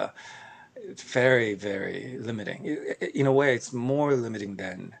 It's very, very limiting. In a way, it's more limiting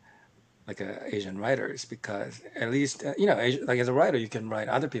than like Asian writers because at least like as a writer, you can write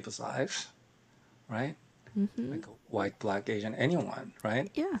other people's lives, right? Mm-hmm. Like white, black, Asian, anyone, right?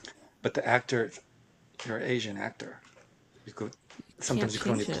 Yeah. But the actor, you're an Asian actor. You could Can't sometimes you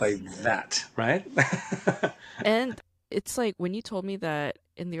can only change it. play that, right? And it's like when you told me that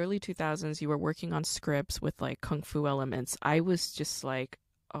in the early 2000s you were working on scripts with like kung fu elements, I was just like,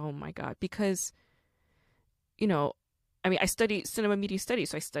 oh my God. Because, you know, I mean, I study cinema media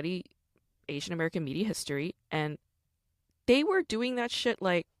studies, so I study Asian American media history, and they were doing that shit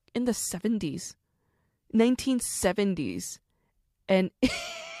like in the 70s, 1970s. And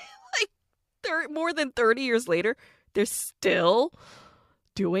like more than 30 years later, they're still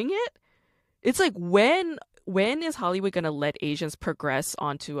doing it. It's like when is Hollywood gonna let Asians progress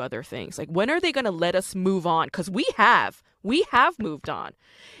onto other things? Like when are they gonna let us move on? Because we have moved on.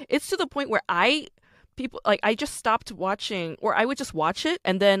 It's to the point where I just stopped watching, or I would just watch it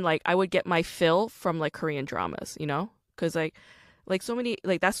and then like I would get my fill from like Korean dramas, because like so many,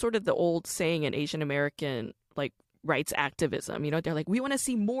 like that's sort of the old saying in Asian American like rights activism. They're like, we want to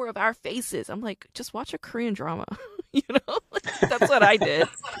see more of our faces. I'm like, just watch a Korean drama. Like, that's what I did,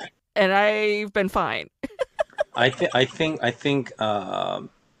 and I've been fine. I think the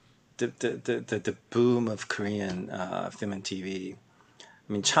boom of Korean film and TV.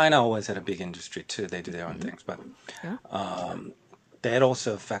 I mean, China always had a big industry too. They do their own Hmm. things, but Yeah. that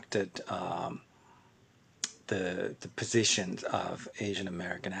also affected the positions of Asian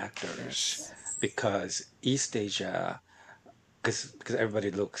American actors Yes. because East Asia, because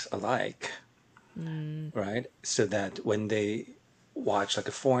everybody looks alike, Mm, right? So that when they watch like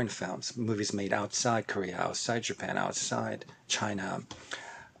a foreign films, movies made outside Korea, outside Japan, outside China,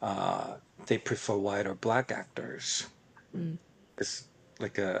 they prefer white or black actors. mm. Because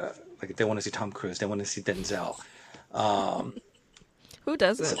like they want to see Tom Cruise, they want to see Denzel. Um, Who so,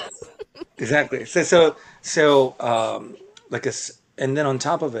 doesn't? exactly. So and then on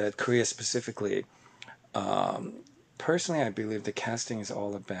top of it, Korea specifically. Personally, I believe the casting is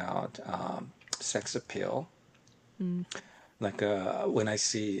all about sex appeal. Mm, Like when I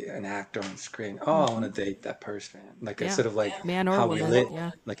see an actor on screen, oh, I want hmm. to date that person. Like it's Yeah. sort of like Man or how woman. relate,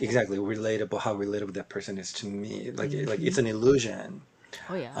 Yeah. like exactly relatable, how relatable that person is to me. Like Hmm. it's an illusion.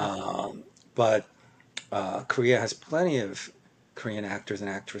 Oh yeah. Um, but Korea has plenty of Korean actors and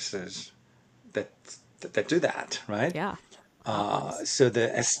actresses that that do that, right? Yeah. Hot ones. So the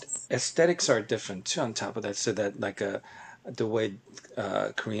aesthetics are different too. On top of that, so that like the way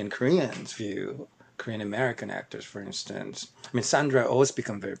Koreans view Korean American actors, for instance. I mean, Sandra Oh has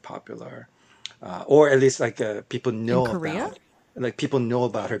become very popular, or at least like In Korea? people know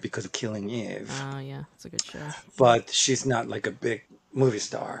about her because of Killing Eve, Oh yeah, it's a good show. but she's not like a big movie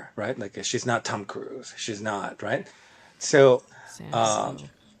star, right? Like she's not Tom Cruise. She's not, right? So, Sad. um,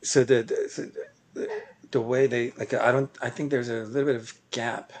 so the way they like, I think there's a little bit of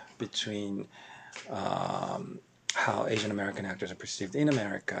gap between how Asian American actors are perceived in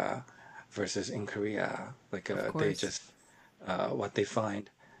America versus in Korea. Like Of they course. just what they find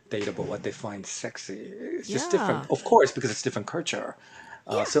dateable, what they find sexy. It's just different, Yeah. of course, because it's different culture.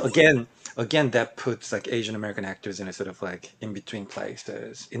 So Yeah. again, that puts like Asian American actors in a sort of like in between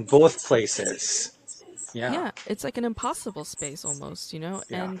places, in both places. Yeah, Yeah, it's like an impossible space almost. yeah,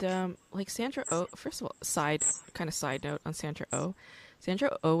 And like Sandra Oh, first of all, side note on Sandra Oh.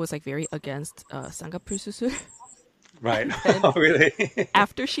 Sandra Oh was like very against Sangapur Susu. right. And then Oh, really?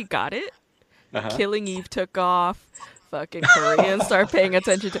 after she got it, Uh-huh. Killing Eve took off. Fucking Koreans start paying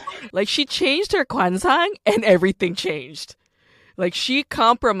attention to, like, she changed her kwansang and everything changed. Like she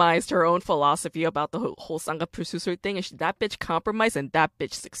compromised her own philosophy about the whole Sangapur Susu thing, and that bitch compromised, and that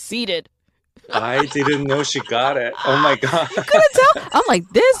bitch succeeded. I didn't know she got it. Oh my God. You couldn't tell. I'm like,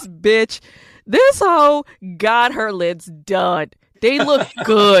 this bitch, this hoe got her lids done. They look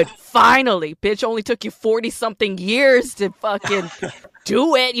good. Finally, bitch. Only took you 40 something years to fucking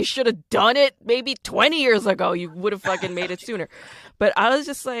do it. You should have done it maybe 20 years ago. You would have fucking made it sooner. But I was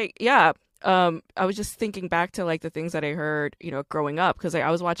just like, yeah. I was just thinking back to like the things that I heard, growing up, because like,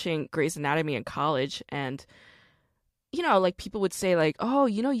 I was watching Grey's Anatomy in college, and like people would say like, oh,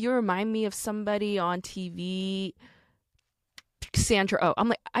 you remind me of somebody on TV, Sandra Oh. I'm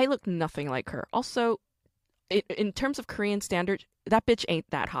like, I look nothing like her. Also, in terms of Korean standards, that bitch ain't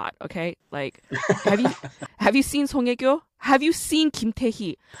that hot, okay? Like, have you have you seen Song Hye-kyo? Have you seen Kim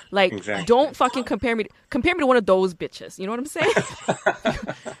Tae-hee? Like, Exactly. don't fucking compare me to one of those bitches. You know what I'm saying?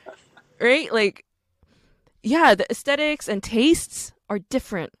 Right? Like, yeah, the aesthetics and tastes are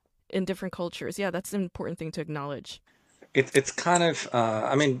different in different cultures. Yeah, that's an important thing to acknowledge. It's kind of,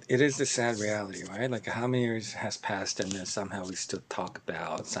 I mean, it is the sad reality, right? Like how many years has passed and then somehow we still talk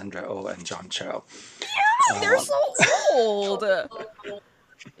about Sandra Oh and John Cho. They're Um, so old,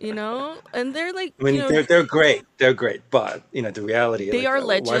 and they're like, I mean, they're great, they're great, but the reality, they like, are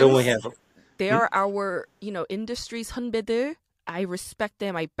why don't we legends. have? They Hmm? are our, industry's hunbeder. I respect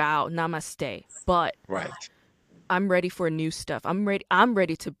them. I bow. Namaste. But Right. I'm ready for new stuff. I'm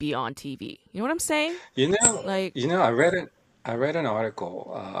ready to be on TV. You know what I'm saying? You know, Like, I read an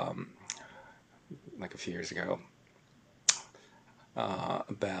article like a few years ago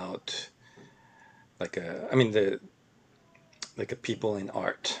about I mean the like a people in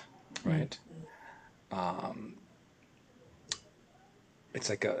art, mm, right? Um, it's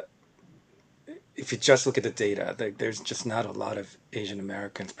like a if you just look at the data, like there's just not a lot of Asian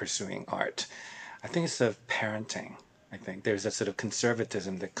Americans pursuing art. I think it's the parenting. I think there's a sort of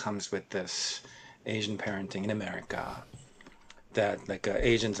conservatism that comes with this Asian parenting in America that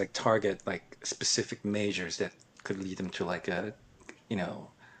Asians like target like specific majors that could lead them to like a you know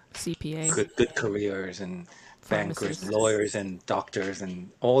CPA, good careers and bankers and pharmacist. lawyers and doctors and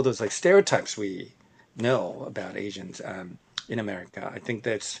all those like stereotypes we know about Asians in America. I think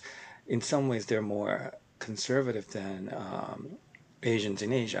that's in some ways they're more conservative than Asians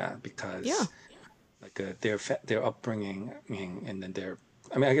in Asia Yeah, because their upbringing and then their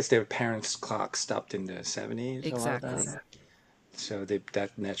I mean I guess their parents' clock stopped in the 70s a lot of exactly. them. So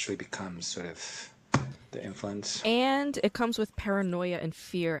that naturally becomes sort of the influence. And it comes with paranoia and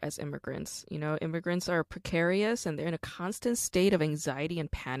fear as immigrants. Immigrants are precarious and they're in a constant state of anxiety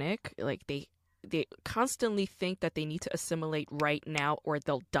and panic. Like they constantly think that they need to assimilate right now or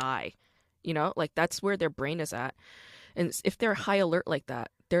they'll die. Like that's where their brain is at. And if they're high alert like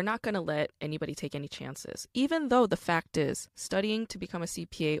that, they're not going to let anybody take any chances. Even though the fact is, studying to become a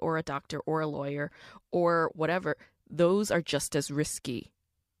CPA or a doctor or a lawyer or whatever, those are just as risky.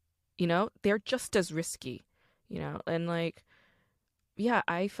 They're just as risky. And like, yeah,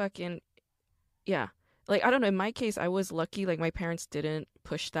 yeah. Like, I don't know. In my case, I was lucky. Like, my parents didn't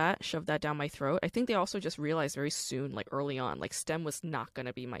push that, shove that down my throat. I think they also just realized very soon, like early on, like STEM was not going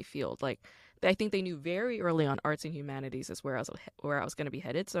to be my field. Like, I think they knew very early on arts and humanities is where I was going to be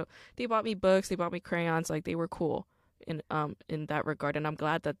headed. So they bought me books, they bought me crayons. Like, they were cool in that regard, and I'm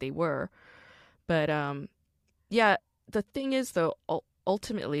glad that they were. But yeah, the thing is though,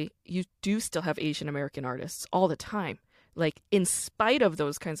 ultimately, you do still have Asian American artists all the time, like in spite of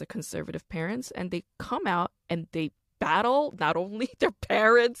those kinds of conservative parents, and they come out and they battle not only their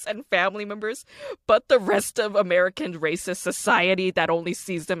parents and family members, but the rest of American racist society that only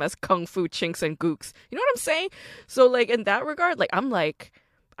sees them as kung fu chinks and gooks. You know what I'm saying? So, like, in that regard, like, I'm like,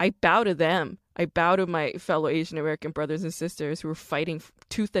 I bow to them. I bow to my fellow Asian American brothers and sisters who are fighting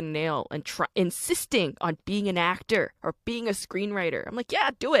tooth and nail and insisting on being an actor or being a screenwriter. I'm like, yeah,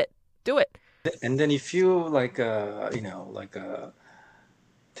 do it. Do it. And then if you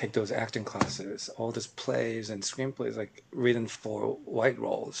take those acting classes, all these plays and screenplays like written for white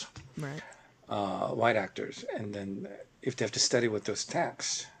roles, Right. white actors, and then if they have to study with those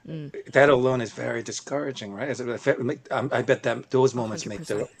texts, Mm, that alone is very discouraging, right? I bet that those moments make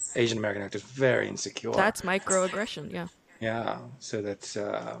the 100%. Asian American actors very insecure. That's microaggression. Yeah. Yeah, so that's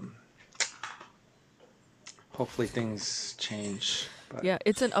hopefully things change, but Yeah.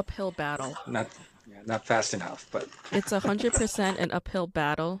 It's an uphill battle. not yeah, not fast enough. But It's 100% an uphill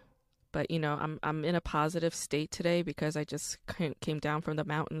battle. But I'm in a positive state today because I just came down from the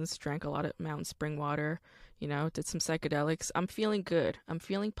mountains, drank a lot of mountain spring water, did some psychedelics. I'm feeling good. I'm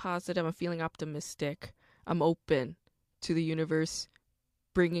feeling positive. I'm feeling optimistic. I'm open to the universe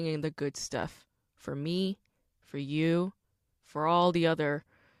bringing in the good stuff for me, for you, for all the other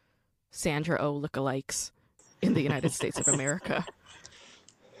Sandra O oh lookalikes in the United States of America.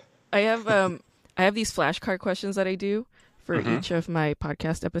 I have these flashcard questions that I do for Mhm. each of my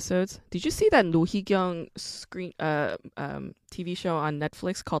podcast episodes. Did you see that No Hee-kyung TV show on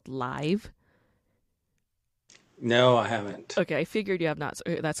Netflix called Live? No, I haven't. Okay, I figured you have not. So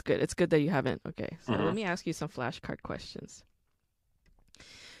that's good. It's good that you haven't. Okay, so let Hmm. me ask you some flashcard questions.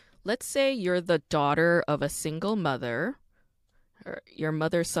 Let's say you're the daughter of a single mother. Or your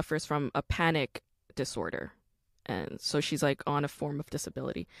mother suffers from a panic disorder, and so she's like on a form of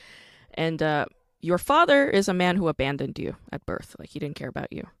disability. And your father is a man who abandoned you at birth, like he didn't care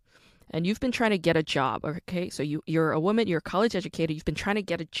about you. And you've been trying to get a job, okay? So you're a woman, you're college educated, you've been trying to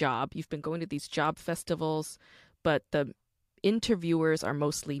get a job, you've been going to these job festivals, but the interviewers are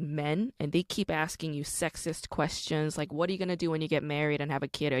mostly men, and they keep asking you sexist questions like, what are you going to do when you get married and have a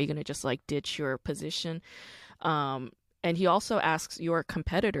kid? Are you going to just like ditch your position? Um, and he also asks your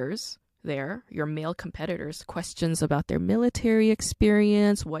competitors there, your male competitors, questions about their military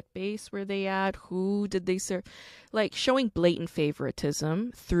experience, what base were they at, who did they serve, like showing blatant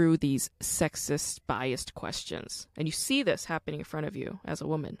favoritism through these sexist, biased questions. And you see this happening in front of you as a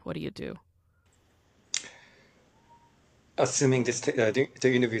woman. What do you do? Assuming the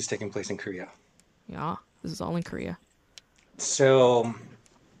interview is taking place in Korea. Yeah, this is all in Korea. So,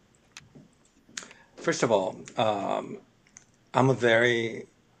 first of all, I'm a very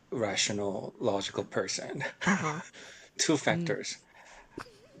rational, logical person. Uh huh. Two Mm, factors.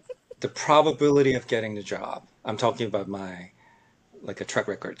 The probability of getting the job. I'm talking about my like a track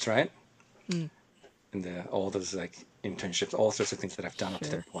records, right? mm, And all those like internships, all sorts of things that I've done up to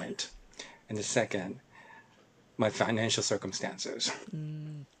sure. that point. And the second, my financial circumstances.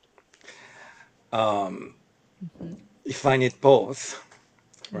 Mm, mm-hmm, If I need both,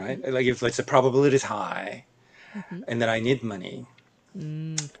 right? mm-hmm, Like if let's say probability is high mm-hmm, and that I need money,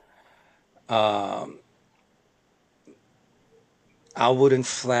 mm, I wouldn't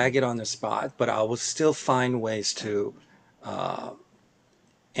flag it on the spot, but I will still find ways to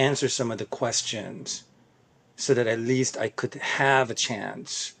answer some of the questions so that at least I could have a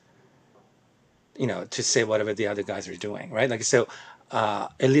chance, to say whatever the other guys are doing, right? Like, so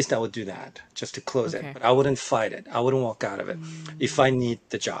at least I would do that just to close it, okay. but I wouldn't fight it. I wouldn't walk out of it if Mm, I need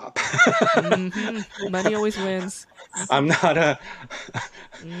the job. mm-hmm. Money always wins. I'm not a,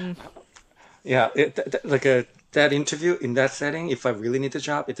 Mm, yeah, like that interview in that setting, if I really need the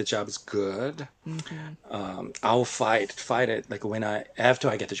job, if the job is good, mm-hmm, I'll fight it like after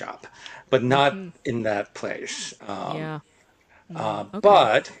I get the job, but not mm-hmm. in that place. Yeah. Okay.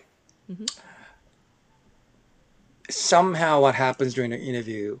 But Mm-hmm. somehow what happens during the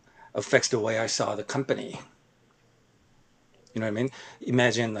interview affects the way I saw the company. You know what I mean?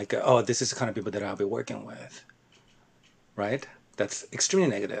 Imagine like, oh, this is the kind of people that I'll be working with, right? That's extremely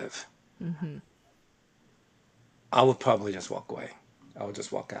negative. Mm-hmm. I would probably just walk away. I would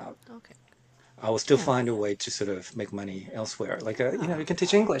just walk out. Okay. I will still Yeah. find a way to sort of make money elsewhere. Like, Yeah. you can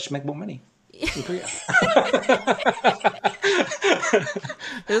teach English, make more money in Korea.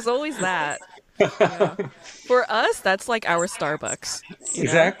 There's always that. Yeah. For us, that's like our Starbucks, you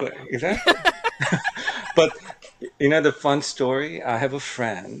know? Exactly, exactly. But the fun story, I have a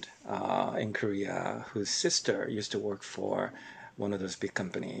friend in Korea whose sister used to work for one of those big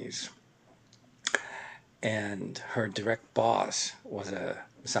companies, and her direct boss was a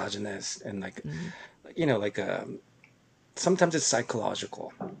misogynist, and like, Mm, like sometimes it's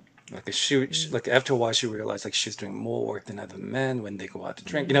psychological. Like mm. like after a while she realized like she's doing more work than other men when they go out to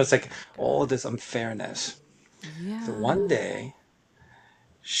drink. It's like all God. this unfairness. So one Yeah. day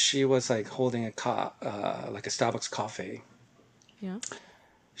she was like holding like a Starbucks coffee. Yeah.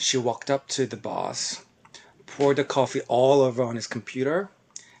 She walked up to the boss, poured the coffee all over on his computer,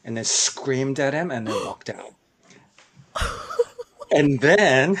 and then screamed at him and then walked out. And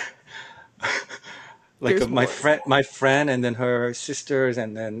then like There's more. my friend and then her sisters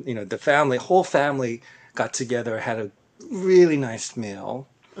and then the whole family got together, had a really nice meal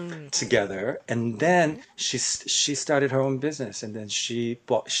Mm, together, and then okay. she started her own business, and then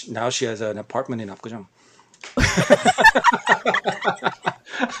now she has an apartment in Apgujeong.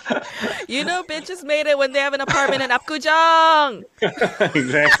 You know, bitches made it when they have an apartment in Apgujeong.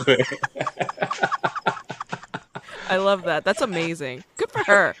 Exactly. I love that. That's amazing. Good for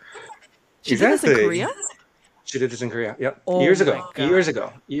her. She did this in Exactly. Korea? She did this in Korea. Yep. Oh Years my ago. Years God.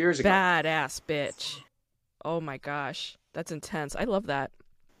 ago. Years ago. Badass bitch. Oh my gosh. That's intense. I love that.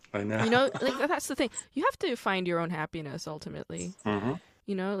 I know. You know, like that's the thing. You have to find your own happiness ultimately. Hmm.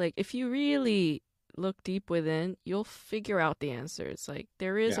 You know, like if you really look deep within, you'll figure out the answers. Like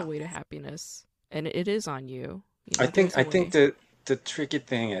there is a Yeah. way to happiness and it is on you. You I know, think there's a I think way. the tricky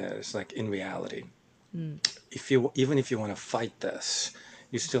thing is like in reality, Mm. even if you want to fight this,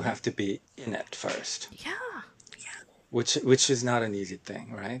 you still Hmm. have to be in it first, Yeah, which is not an easy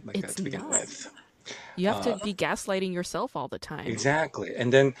thing, right? Like it's to begin not. with. You have to be gaslighting yourself all the time. Exactly.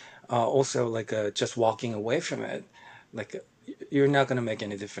 And then also like just walking away from it, like you're not going to make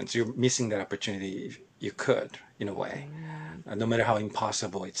any difference. You're missing that opportunity if you could, in a way, Mm. no matter how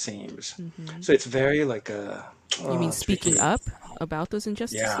impossible it seems. Hmm. So it's very like You mean speaking tricky. up about those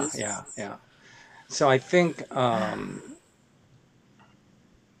Yeah, injustices? yeah, yeah. So I think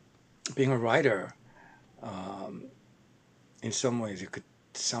being a writer, in some ways, you could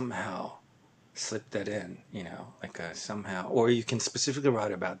somehow slip that in, like somehow, or you can specifically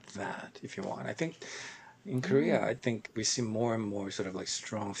write about that if you want. I think In Korea, Mm. I think we see more and more sort of like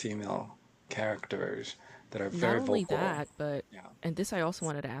strong female characters that are Not very only vocal. that, but, Yeah. and this I also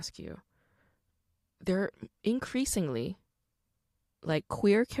wanted to ask you, they're increasingly like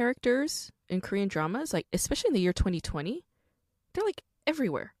queer characters in Korean dramas, like especially in the year 2020, they're like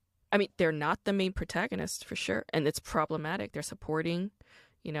everywhere. I mean, they're not the main protagonist for sure, and it's problematic. They're supporting,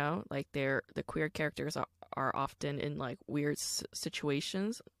 like the queer characters are often in like weird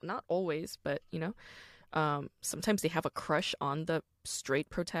situations. Not always, but sometimes they have a crush on the straight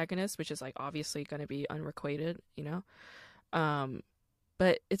protagonist, which is like obviously going to be unrequited. Um,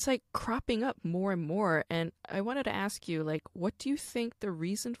 but it's like cropping up more and more. And I wanted to ask you, like, what do you think the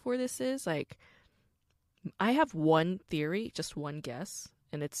reason for this is? Like, I have one theory, just one guess,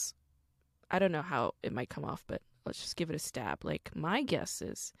 and I don't know how it might come off, but let's just give it a stab. Like, my guess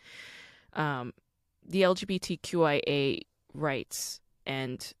is um, the LGBTQIA rights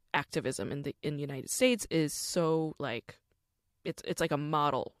and activism in the United States is so like it's like a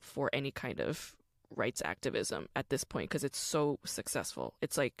model for any kind of rights activism at this point because it's so successful.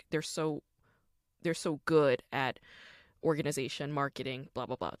 It's like they're so good at organization, marketing, blah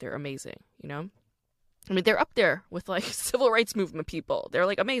blah blah. They're amazing. I mean, they're up there with like civil rights movement people. They're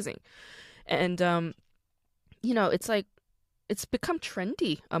like amazing. And it's like it's become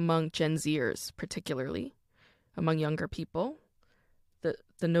trendy among Gen Zers, particularly among younger people.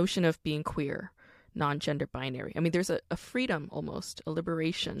 The notion of being queer, non-gender binary. I mean, there's a freedom almost, a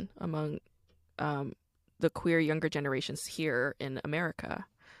liberation among um, the queer younger generations here in America,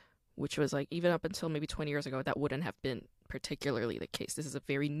 which was like even up until maybe 20 years ago, that wouldn't have been particularly the case. This is a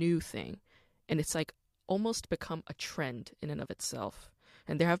very new thing, and it's like almost become a trend in and of itself.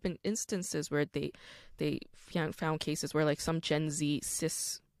 And there have been instances where they found cases where like some Gen Z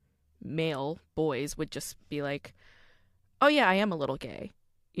cis male boys would just be like, "Oh yeah, I am a little gay,"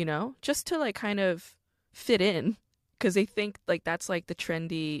 just to like kind of fit in because they think like that's like the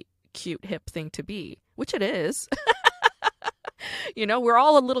trendy, cute, hip thing to be, which it is. We're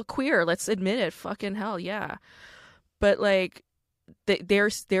all a little queer. Let's admit it. Fucking hell, yeah. But like,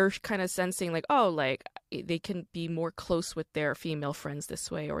 they're kind of sensing like, oh, like they can be more close with their female friends this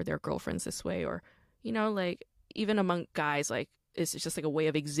way or their girlfriends this way, or like even among guys, like it's just like a way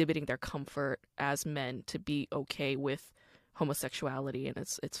of exhibiting their comfort as men to be okay with homosexuality, and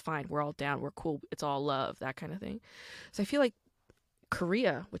it's fine. We're all down. We're cool. It's all love, that kind of thing. So I feel like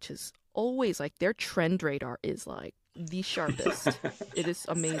Korea, which is always like their trend radar is like the sharpest. It is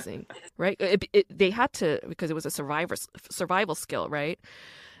amazing, right? They had to because it was a survival skill, right?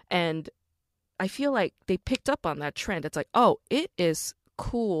 And I feel like they picked up on that trend. It's like, oh, it is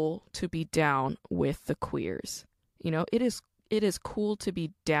cool to be down with the queers. It is cool to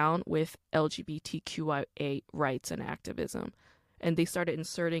be down with LGBTQIA rights and activism. And they started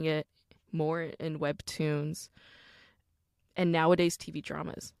inserting it more in webtoons and nowadays TV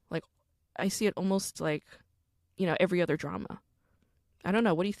dramas. Like I see it almost like, every other drama. I don't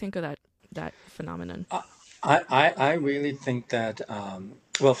know. What do you think of that phenomenon? I, I really think that,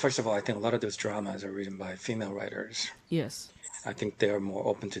 well, first of all, I think a lot of those dramas are written by female writers. Yes. I think they're more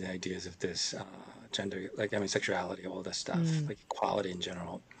open to the ideas of this gender, like, I mean, sexuality, all that stuff, Mm, like equality in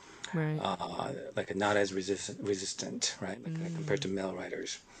general, right. like not as resistant, right? Like compared Mm, to male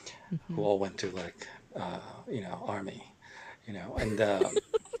writers mm-hmm. who all went to like, army,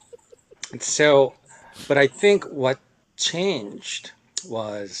 and so, but I think what changed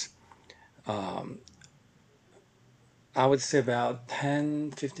was, um, I would say about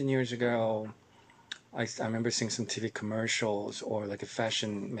 10, 15 years ago, I remember seeing some TV commercials or like a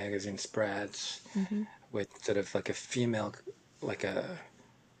fashion magazine spreads Mm-hmm. with sort of like a female, like a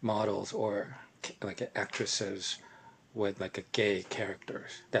models or like actresses with like a gay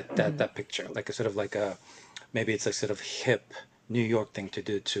characters. Mm-hmm. That picture, like a sort of like a maybe it's like sort of hip New York thing to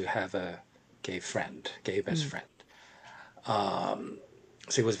do to have a gay friend, gay best Mm, friend.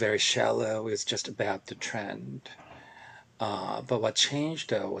 So it was very shallow. It was just about the trend. But what changed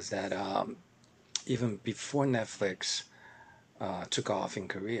though was that even before Netflix took off in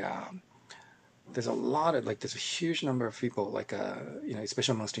Korea, there's a lot of like there's a huge number of people like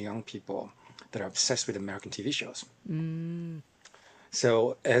especially amongst the young people that are obsessed with American TV shows. mm,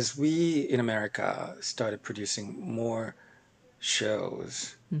 So as we in America started producing more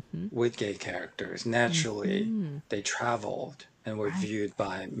shows mm-hmm. with gay characters, naturally Mm-hmm. they traveled and were Right. viewed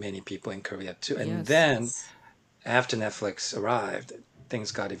by many people in Korea too. And Yes. then after Netflix arrived,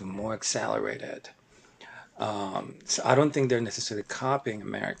 things got even more accelerated. So I don't think they're necessarily copying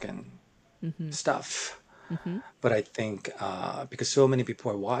American Mm-hmm. stuff, Mm-hmm. but I think because so many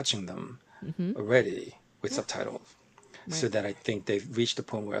people are watching them Mm-hmm. already with Yeah. subtitles, so Right. that I think they've reached the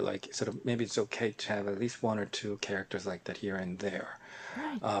point where like sort of maybe it's okay to have at least one or two characters like that here and there.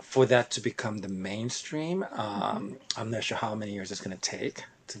 Right. For that to become the mainstream, Hmm. I'm not sure how many years it's going to take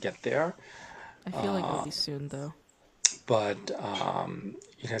to get there, I feel like it'll be soon though. but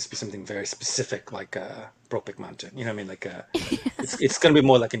it has to be something very specific, like Brokeback Mountain. You know what I mean? Like it's going to be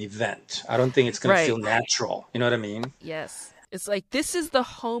more like an event. I don't think it's going to feel Right. natural. You know what I mean? Yes. It's like this is the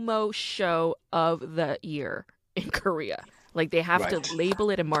homo show of the year in Korea. Like they have to Right. label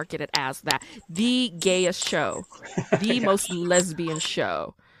it and market it as that. The gayest show. The Yeah. most lesbian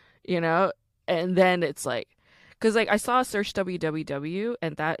show. You know? And then it's like cuz like I saw Search WWW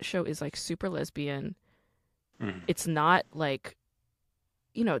and that show is like super lesbian. Mhm. It's not like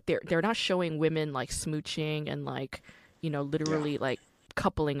they're not showing women like smooching and like Yeah. literally like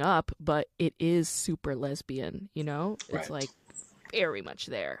coupling up, but it is super lesbian, it's Right. like very much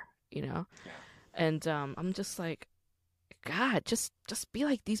there, Yeah. and I'm just like, god, just be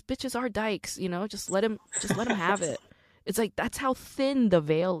like, these bitches are dykes, just let them have it. It's like that's how thin the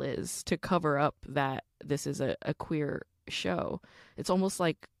veil is to cover up that this is a queer show. It's almost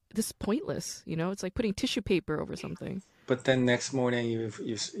like this is pointless, it's like putting tissue paper over something. But then next morning you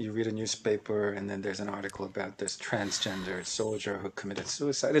read a newspaper and then there's an article about this transgender soldier who committed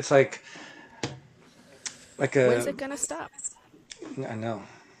suicide. It's like When's a it gonna stop? I know.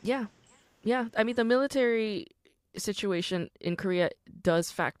 Yeah. Yeah, I mean the military situation in Korea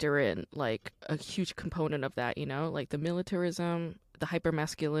does factor in like a huge component of that, like the militarism, the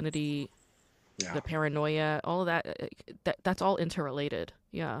hypermasculinity, Yeah. the paranoia, all of that, that's all interrelated.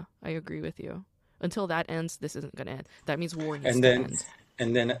 Yeah, I agree with you. Until that ends, this isn't going to end. That means war needs And to then end.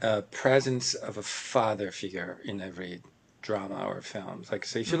 and then a presence of a father figure in every drama or film. Like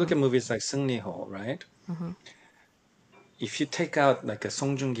so if you look Uh-huh. at movies like Sung Ho, right? Uh-huh. If you take out like a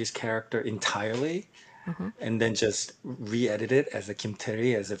Song Joong-ki's character entirely Uh-huh. and then just re-edit it as a Kim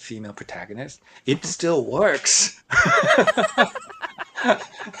Tae-ri as a female protagonist, it Uh-huh. still works.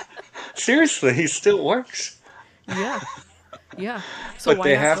 Seriously, he still works. Yeah. Yeah. So But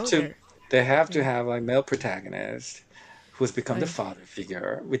why not go there? they have to Yeah. have a male protagonist who's become the I father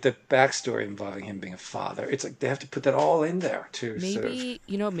figure with the backstory involving him being a father. It's like they have to put that all in there to sort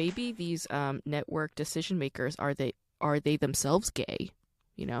of maybe these network decision makers, are they themselves gay?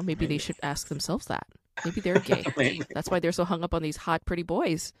 Maybe they maybe should ask themselves that. Maybe they're gay. maybe That's why they're so hung up on these hot, pretty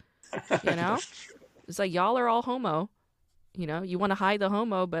boys. You know, that's true. it's like y'all are all homo. You want to hide the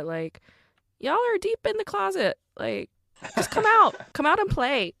homo, but like y'all are deep in the closet. Like, just come out and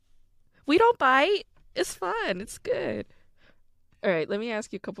play. We don't bite. It's fun. It's good. All right, let me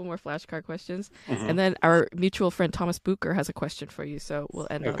ask you a couple more flashcard questions, Hmm. and then our mutual friend Thomas Booker has a question for you. So we'll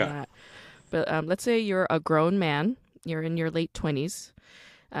end on Okay. that. But let's say you're a grown man. You're in your late 20s.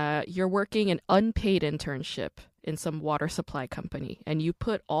 You're working an unpaid internship in some water supply company, and you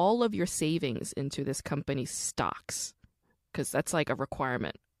put all of your savings into this company's stocks because that's like a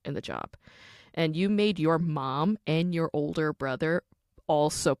requirement in the job. And you made your mom and your older brother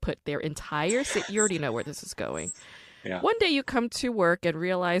also put their entire you already know where this is going. Yeah. One day you come to work and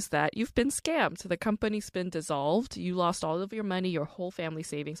realize that you've been scammed. The company's been dissolved. You lost all of your money, your whole family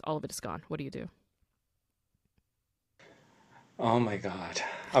savings, all of it is gone. What do you do? Oh my God.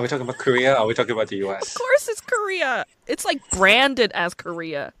 Are we talking about Korea? Are we talking about the Of US? course it's Korea. It's like branded as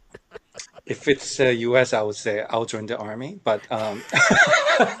Korea. If it's US, I would say I'll join the army, but Okay.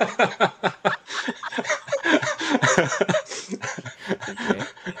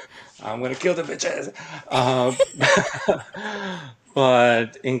 I'm gonna kill the bitches. Uh,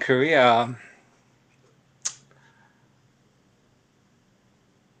 but in Korea,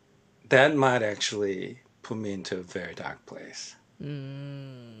 that might actually put me into a very dark place.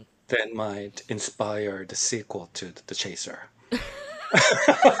 Mm. That might inspire the sequel to The Chaser.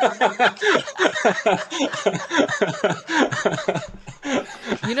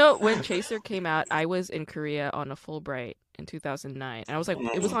 When Chaser came out, I was in Korea on a Fulbright in 2009. And I was like,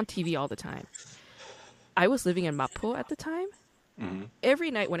 it was Mm, on TV all the time. I was living in Mapo at the time. mm,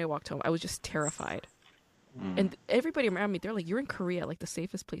 Every night when I walked home, I was just terrified. mm. And everybody around me, they're like, you're in Korea, like the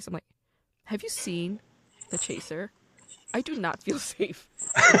safest place. I'm like, have you seen The Chaser? I do not feel safe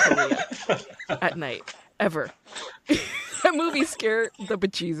in Korea at night, ever. That movie scared the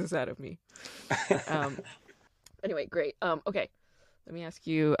bejesus out of me. Um, anyway, great. Okay, let me ask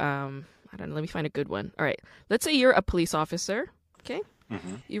you. I don't know. Let me find a good one. All right. Let's say you're a police officer. Okay.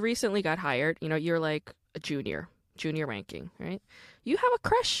 Mhm, You recently got hired. You're like a junior ranking, right? You have a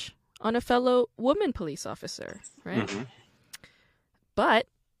crush on a fellow woman police officer, right? mhm. But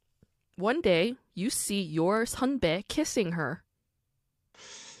one day you see your 선배 kissing her.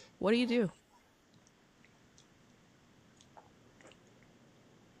 What do you do?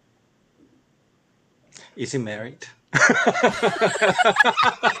 Is he married?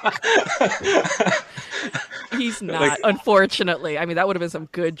 He's Like, not, unfortunately. I mean, that would have been some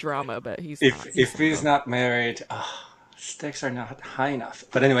good drama, but he's not. He's if he's single. not married, stakes are not high enough.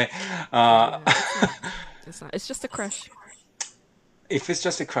 But anyway, uh, Yeah, it's not. It's not. It's just a crush. if it's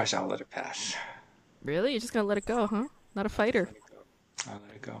just a crush, I'll let it pass. Really? You're just gonna let it go, huh? Not a fighter. I'll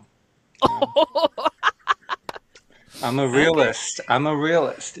let it go. Yeah. I'm a Okay, realist. I'm a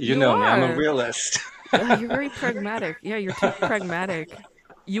realist. You you know me. I'm a are. realist. You're very pragmatic. Yeah, you're too pragmatic.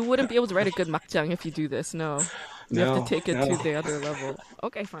 You wouldn't be able to write a good makjang if you do this. No, you have to No, take it no. to the other level.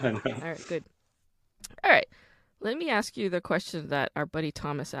 Okay, I fine. know. All right, good. All right, let me ask you the question that our buddy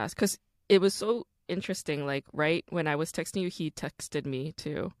Thomas asked because it was so interesting. Like right when I was texting you, he texted me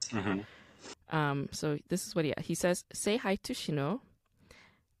too. Hmm. So this is what he says. Say hi to Shino.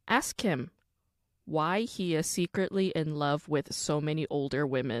 Ask him why he is secretly in love with so many older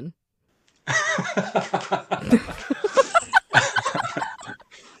women.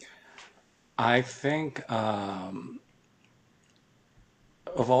 I think of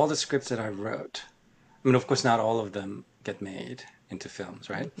all the scripts that I wrote, I mean, of course, not all of them get made into films,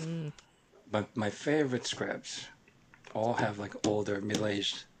 right? Hmm. But my favorite scripts all have like older,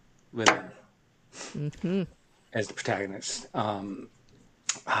 middle-aged women Hmm. as the protagonists.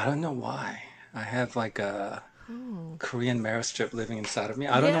 I don't know why. I have like a Oh. Korean Meryl Streep living inside of me.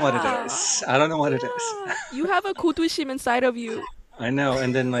 I don't know what it Yeah. is. I don't know what it is. Yeah. You have a 고두심 inside of you. I know.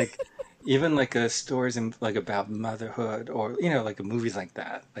 And then like even like stories in, like about motherhood or like movies like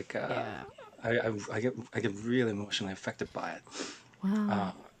that. Like Yeah. I get really emotionally affected by it.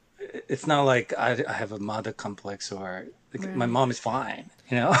 Wow. It's not like I have a mother complex or like, my Right. mom is fine,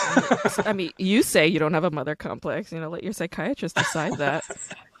 you know? I mean, you say you don't have a mother complex. Let your psychiatrist decide that.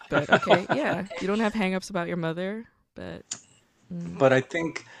 But okay, yeah, you don't have hangups about your mother, but mm, But I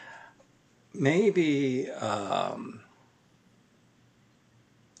think maybe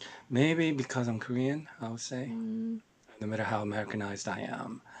maybe because I'm Korean, I would say, mm, no matter how Americanized I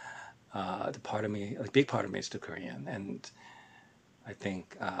am, the part of me, like big part of me is still Korean. And I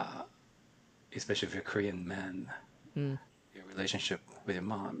think, especially if you're Korean men, mm, your relationship with your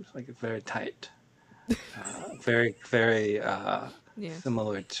mom is like very tight, very, very yeah.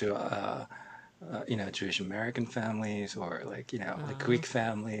 similar to, Jewish American families or like, like Uh, Greek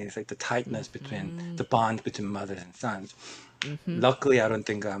families, like the tightness between mm-hmm, the bond between mothers and sons. mm-hmm. Luckily, I don't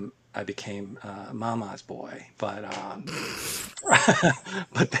think I became Mama's boy, but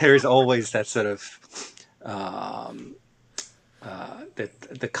but there is always that sort of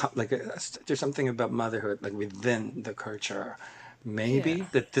like there's something about motherhood like within the culture. Yeah, Maybe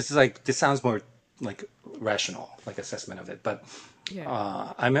that this sounds more like rational, like assessment of it. But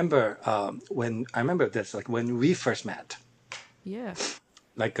yeah, I remember this like when we first met, yeah,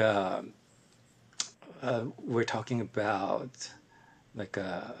 like we're talking about like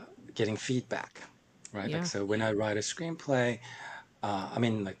getting feedback, right? Like yeah. so when I write a screenplay, I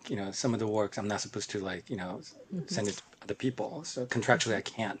mean like some of the works I'm not supposed to like Mm-hmm, send it to other people, so contractually mm-hmm, I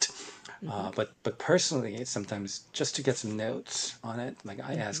can't. mm-hmm, But personally, sometimes just to get some notes on it, like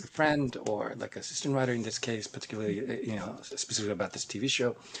I mm-hmm, ask a friend or like assistant writer in this case, particularly specifically about this TV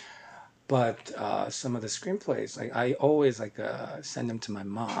show. But some of the screenplays, like I always like send them to my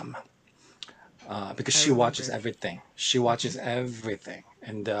mom because I she watches remember. everything. She Mm-hmm, watches everything,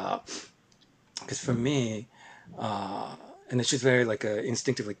 and because for me, and then she's very like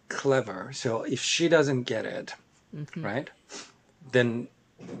instinctively clever. So if she doesn't get it, mm-hmm, right, then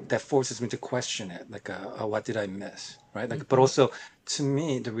that forces me to question it. Like, what did I miss, right? Like, but mm-hmm. also to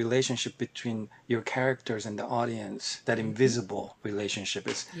me, the relationship between your characters and the audience, that Mm-hmm. invisible relationship,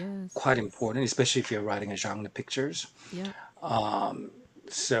 is Yes. quite important, especially if you're writing a genre pictures. Yeah.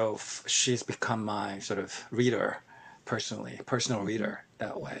 So she's become my sort of reader, personal Mm-hmm. reader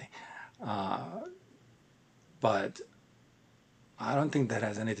that way. But I don't think that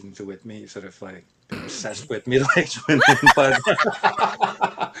has anything to do with me sort of like being obsessed with middle-aged women.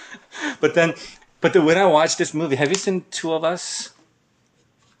 But then, when I watched this movie, have you seen Two of Us?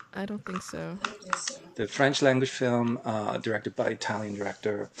 I don't think so. The French language film directed by Italian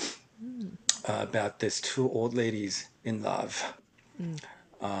director Mm, about these two old ladies in love. mm,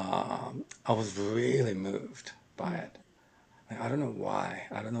 I was really moved by mm. it. Like, I don't know why.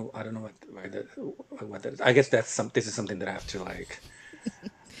 I don't know what that is. I guess this is something that I have to like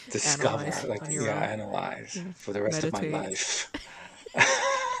discover, Analyze like on your yeah, own. analyze Yeah. for the rest of my Meditate. life.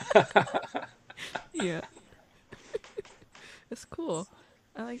 Yeah. It's cool.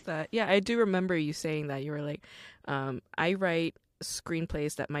 I like that. Yeah, I do remember you saying that. You were like, I write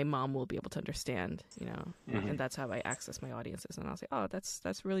screenplays that my mom will be able to understand, you know, and that's how I access my audiences. And I'll say, oh, that's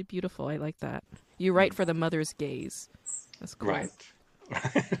really beautiful. I like that. You write for the mother's gaze. That's cool. Right.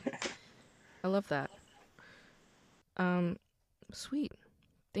 I love that. Sweet.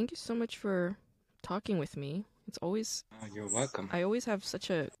 Thank you so much for talking with me. It's always, You're welcome. I always have such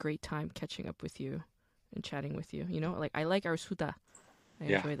a great time catching up with you and chatting with you. You know, like I like our suda. I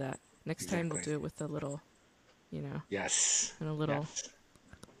Yeah, enjoy that. Next time we'll exactly. do it with a little, you know, Yes. and a little.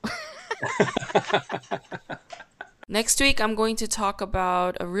 Yes. Next week, I'm going to talk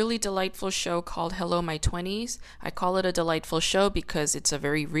about a really delightful show called Hello My 20s. I call it a delightful show because it's a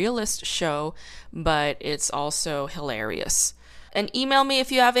very realist show, but it's also hilarious. And email me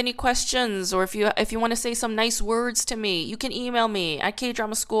if you have any questions, or if you want to say some nice words to me. You can email me at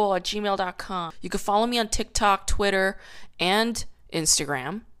kdramaschool@gmail.com. You can follow me on TikTok, Twitter, and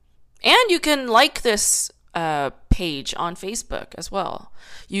Instagram. And you can like this page on Facebook as well.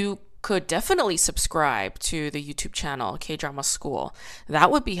 You could definitely subscribe to the YouTube channel, K-Drama School.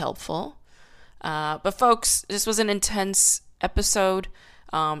 That would be helpful. But folks, this was an intense episode.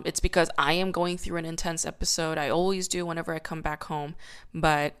 It's because I am going through an intense episode. I always do whenever I come back home.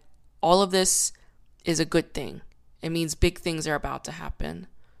 But all of this is a good thing. It means big things are about to happen.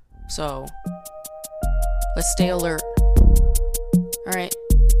 So let's stay alert. All right.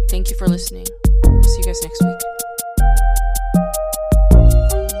 Thank you for listening. We'll see you guys next week.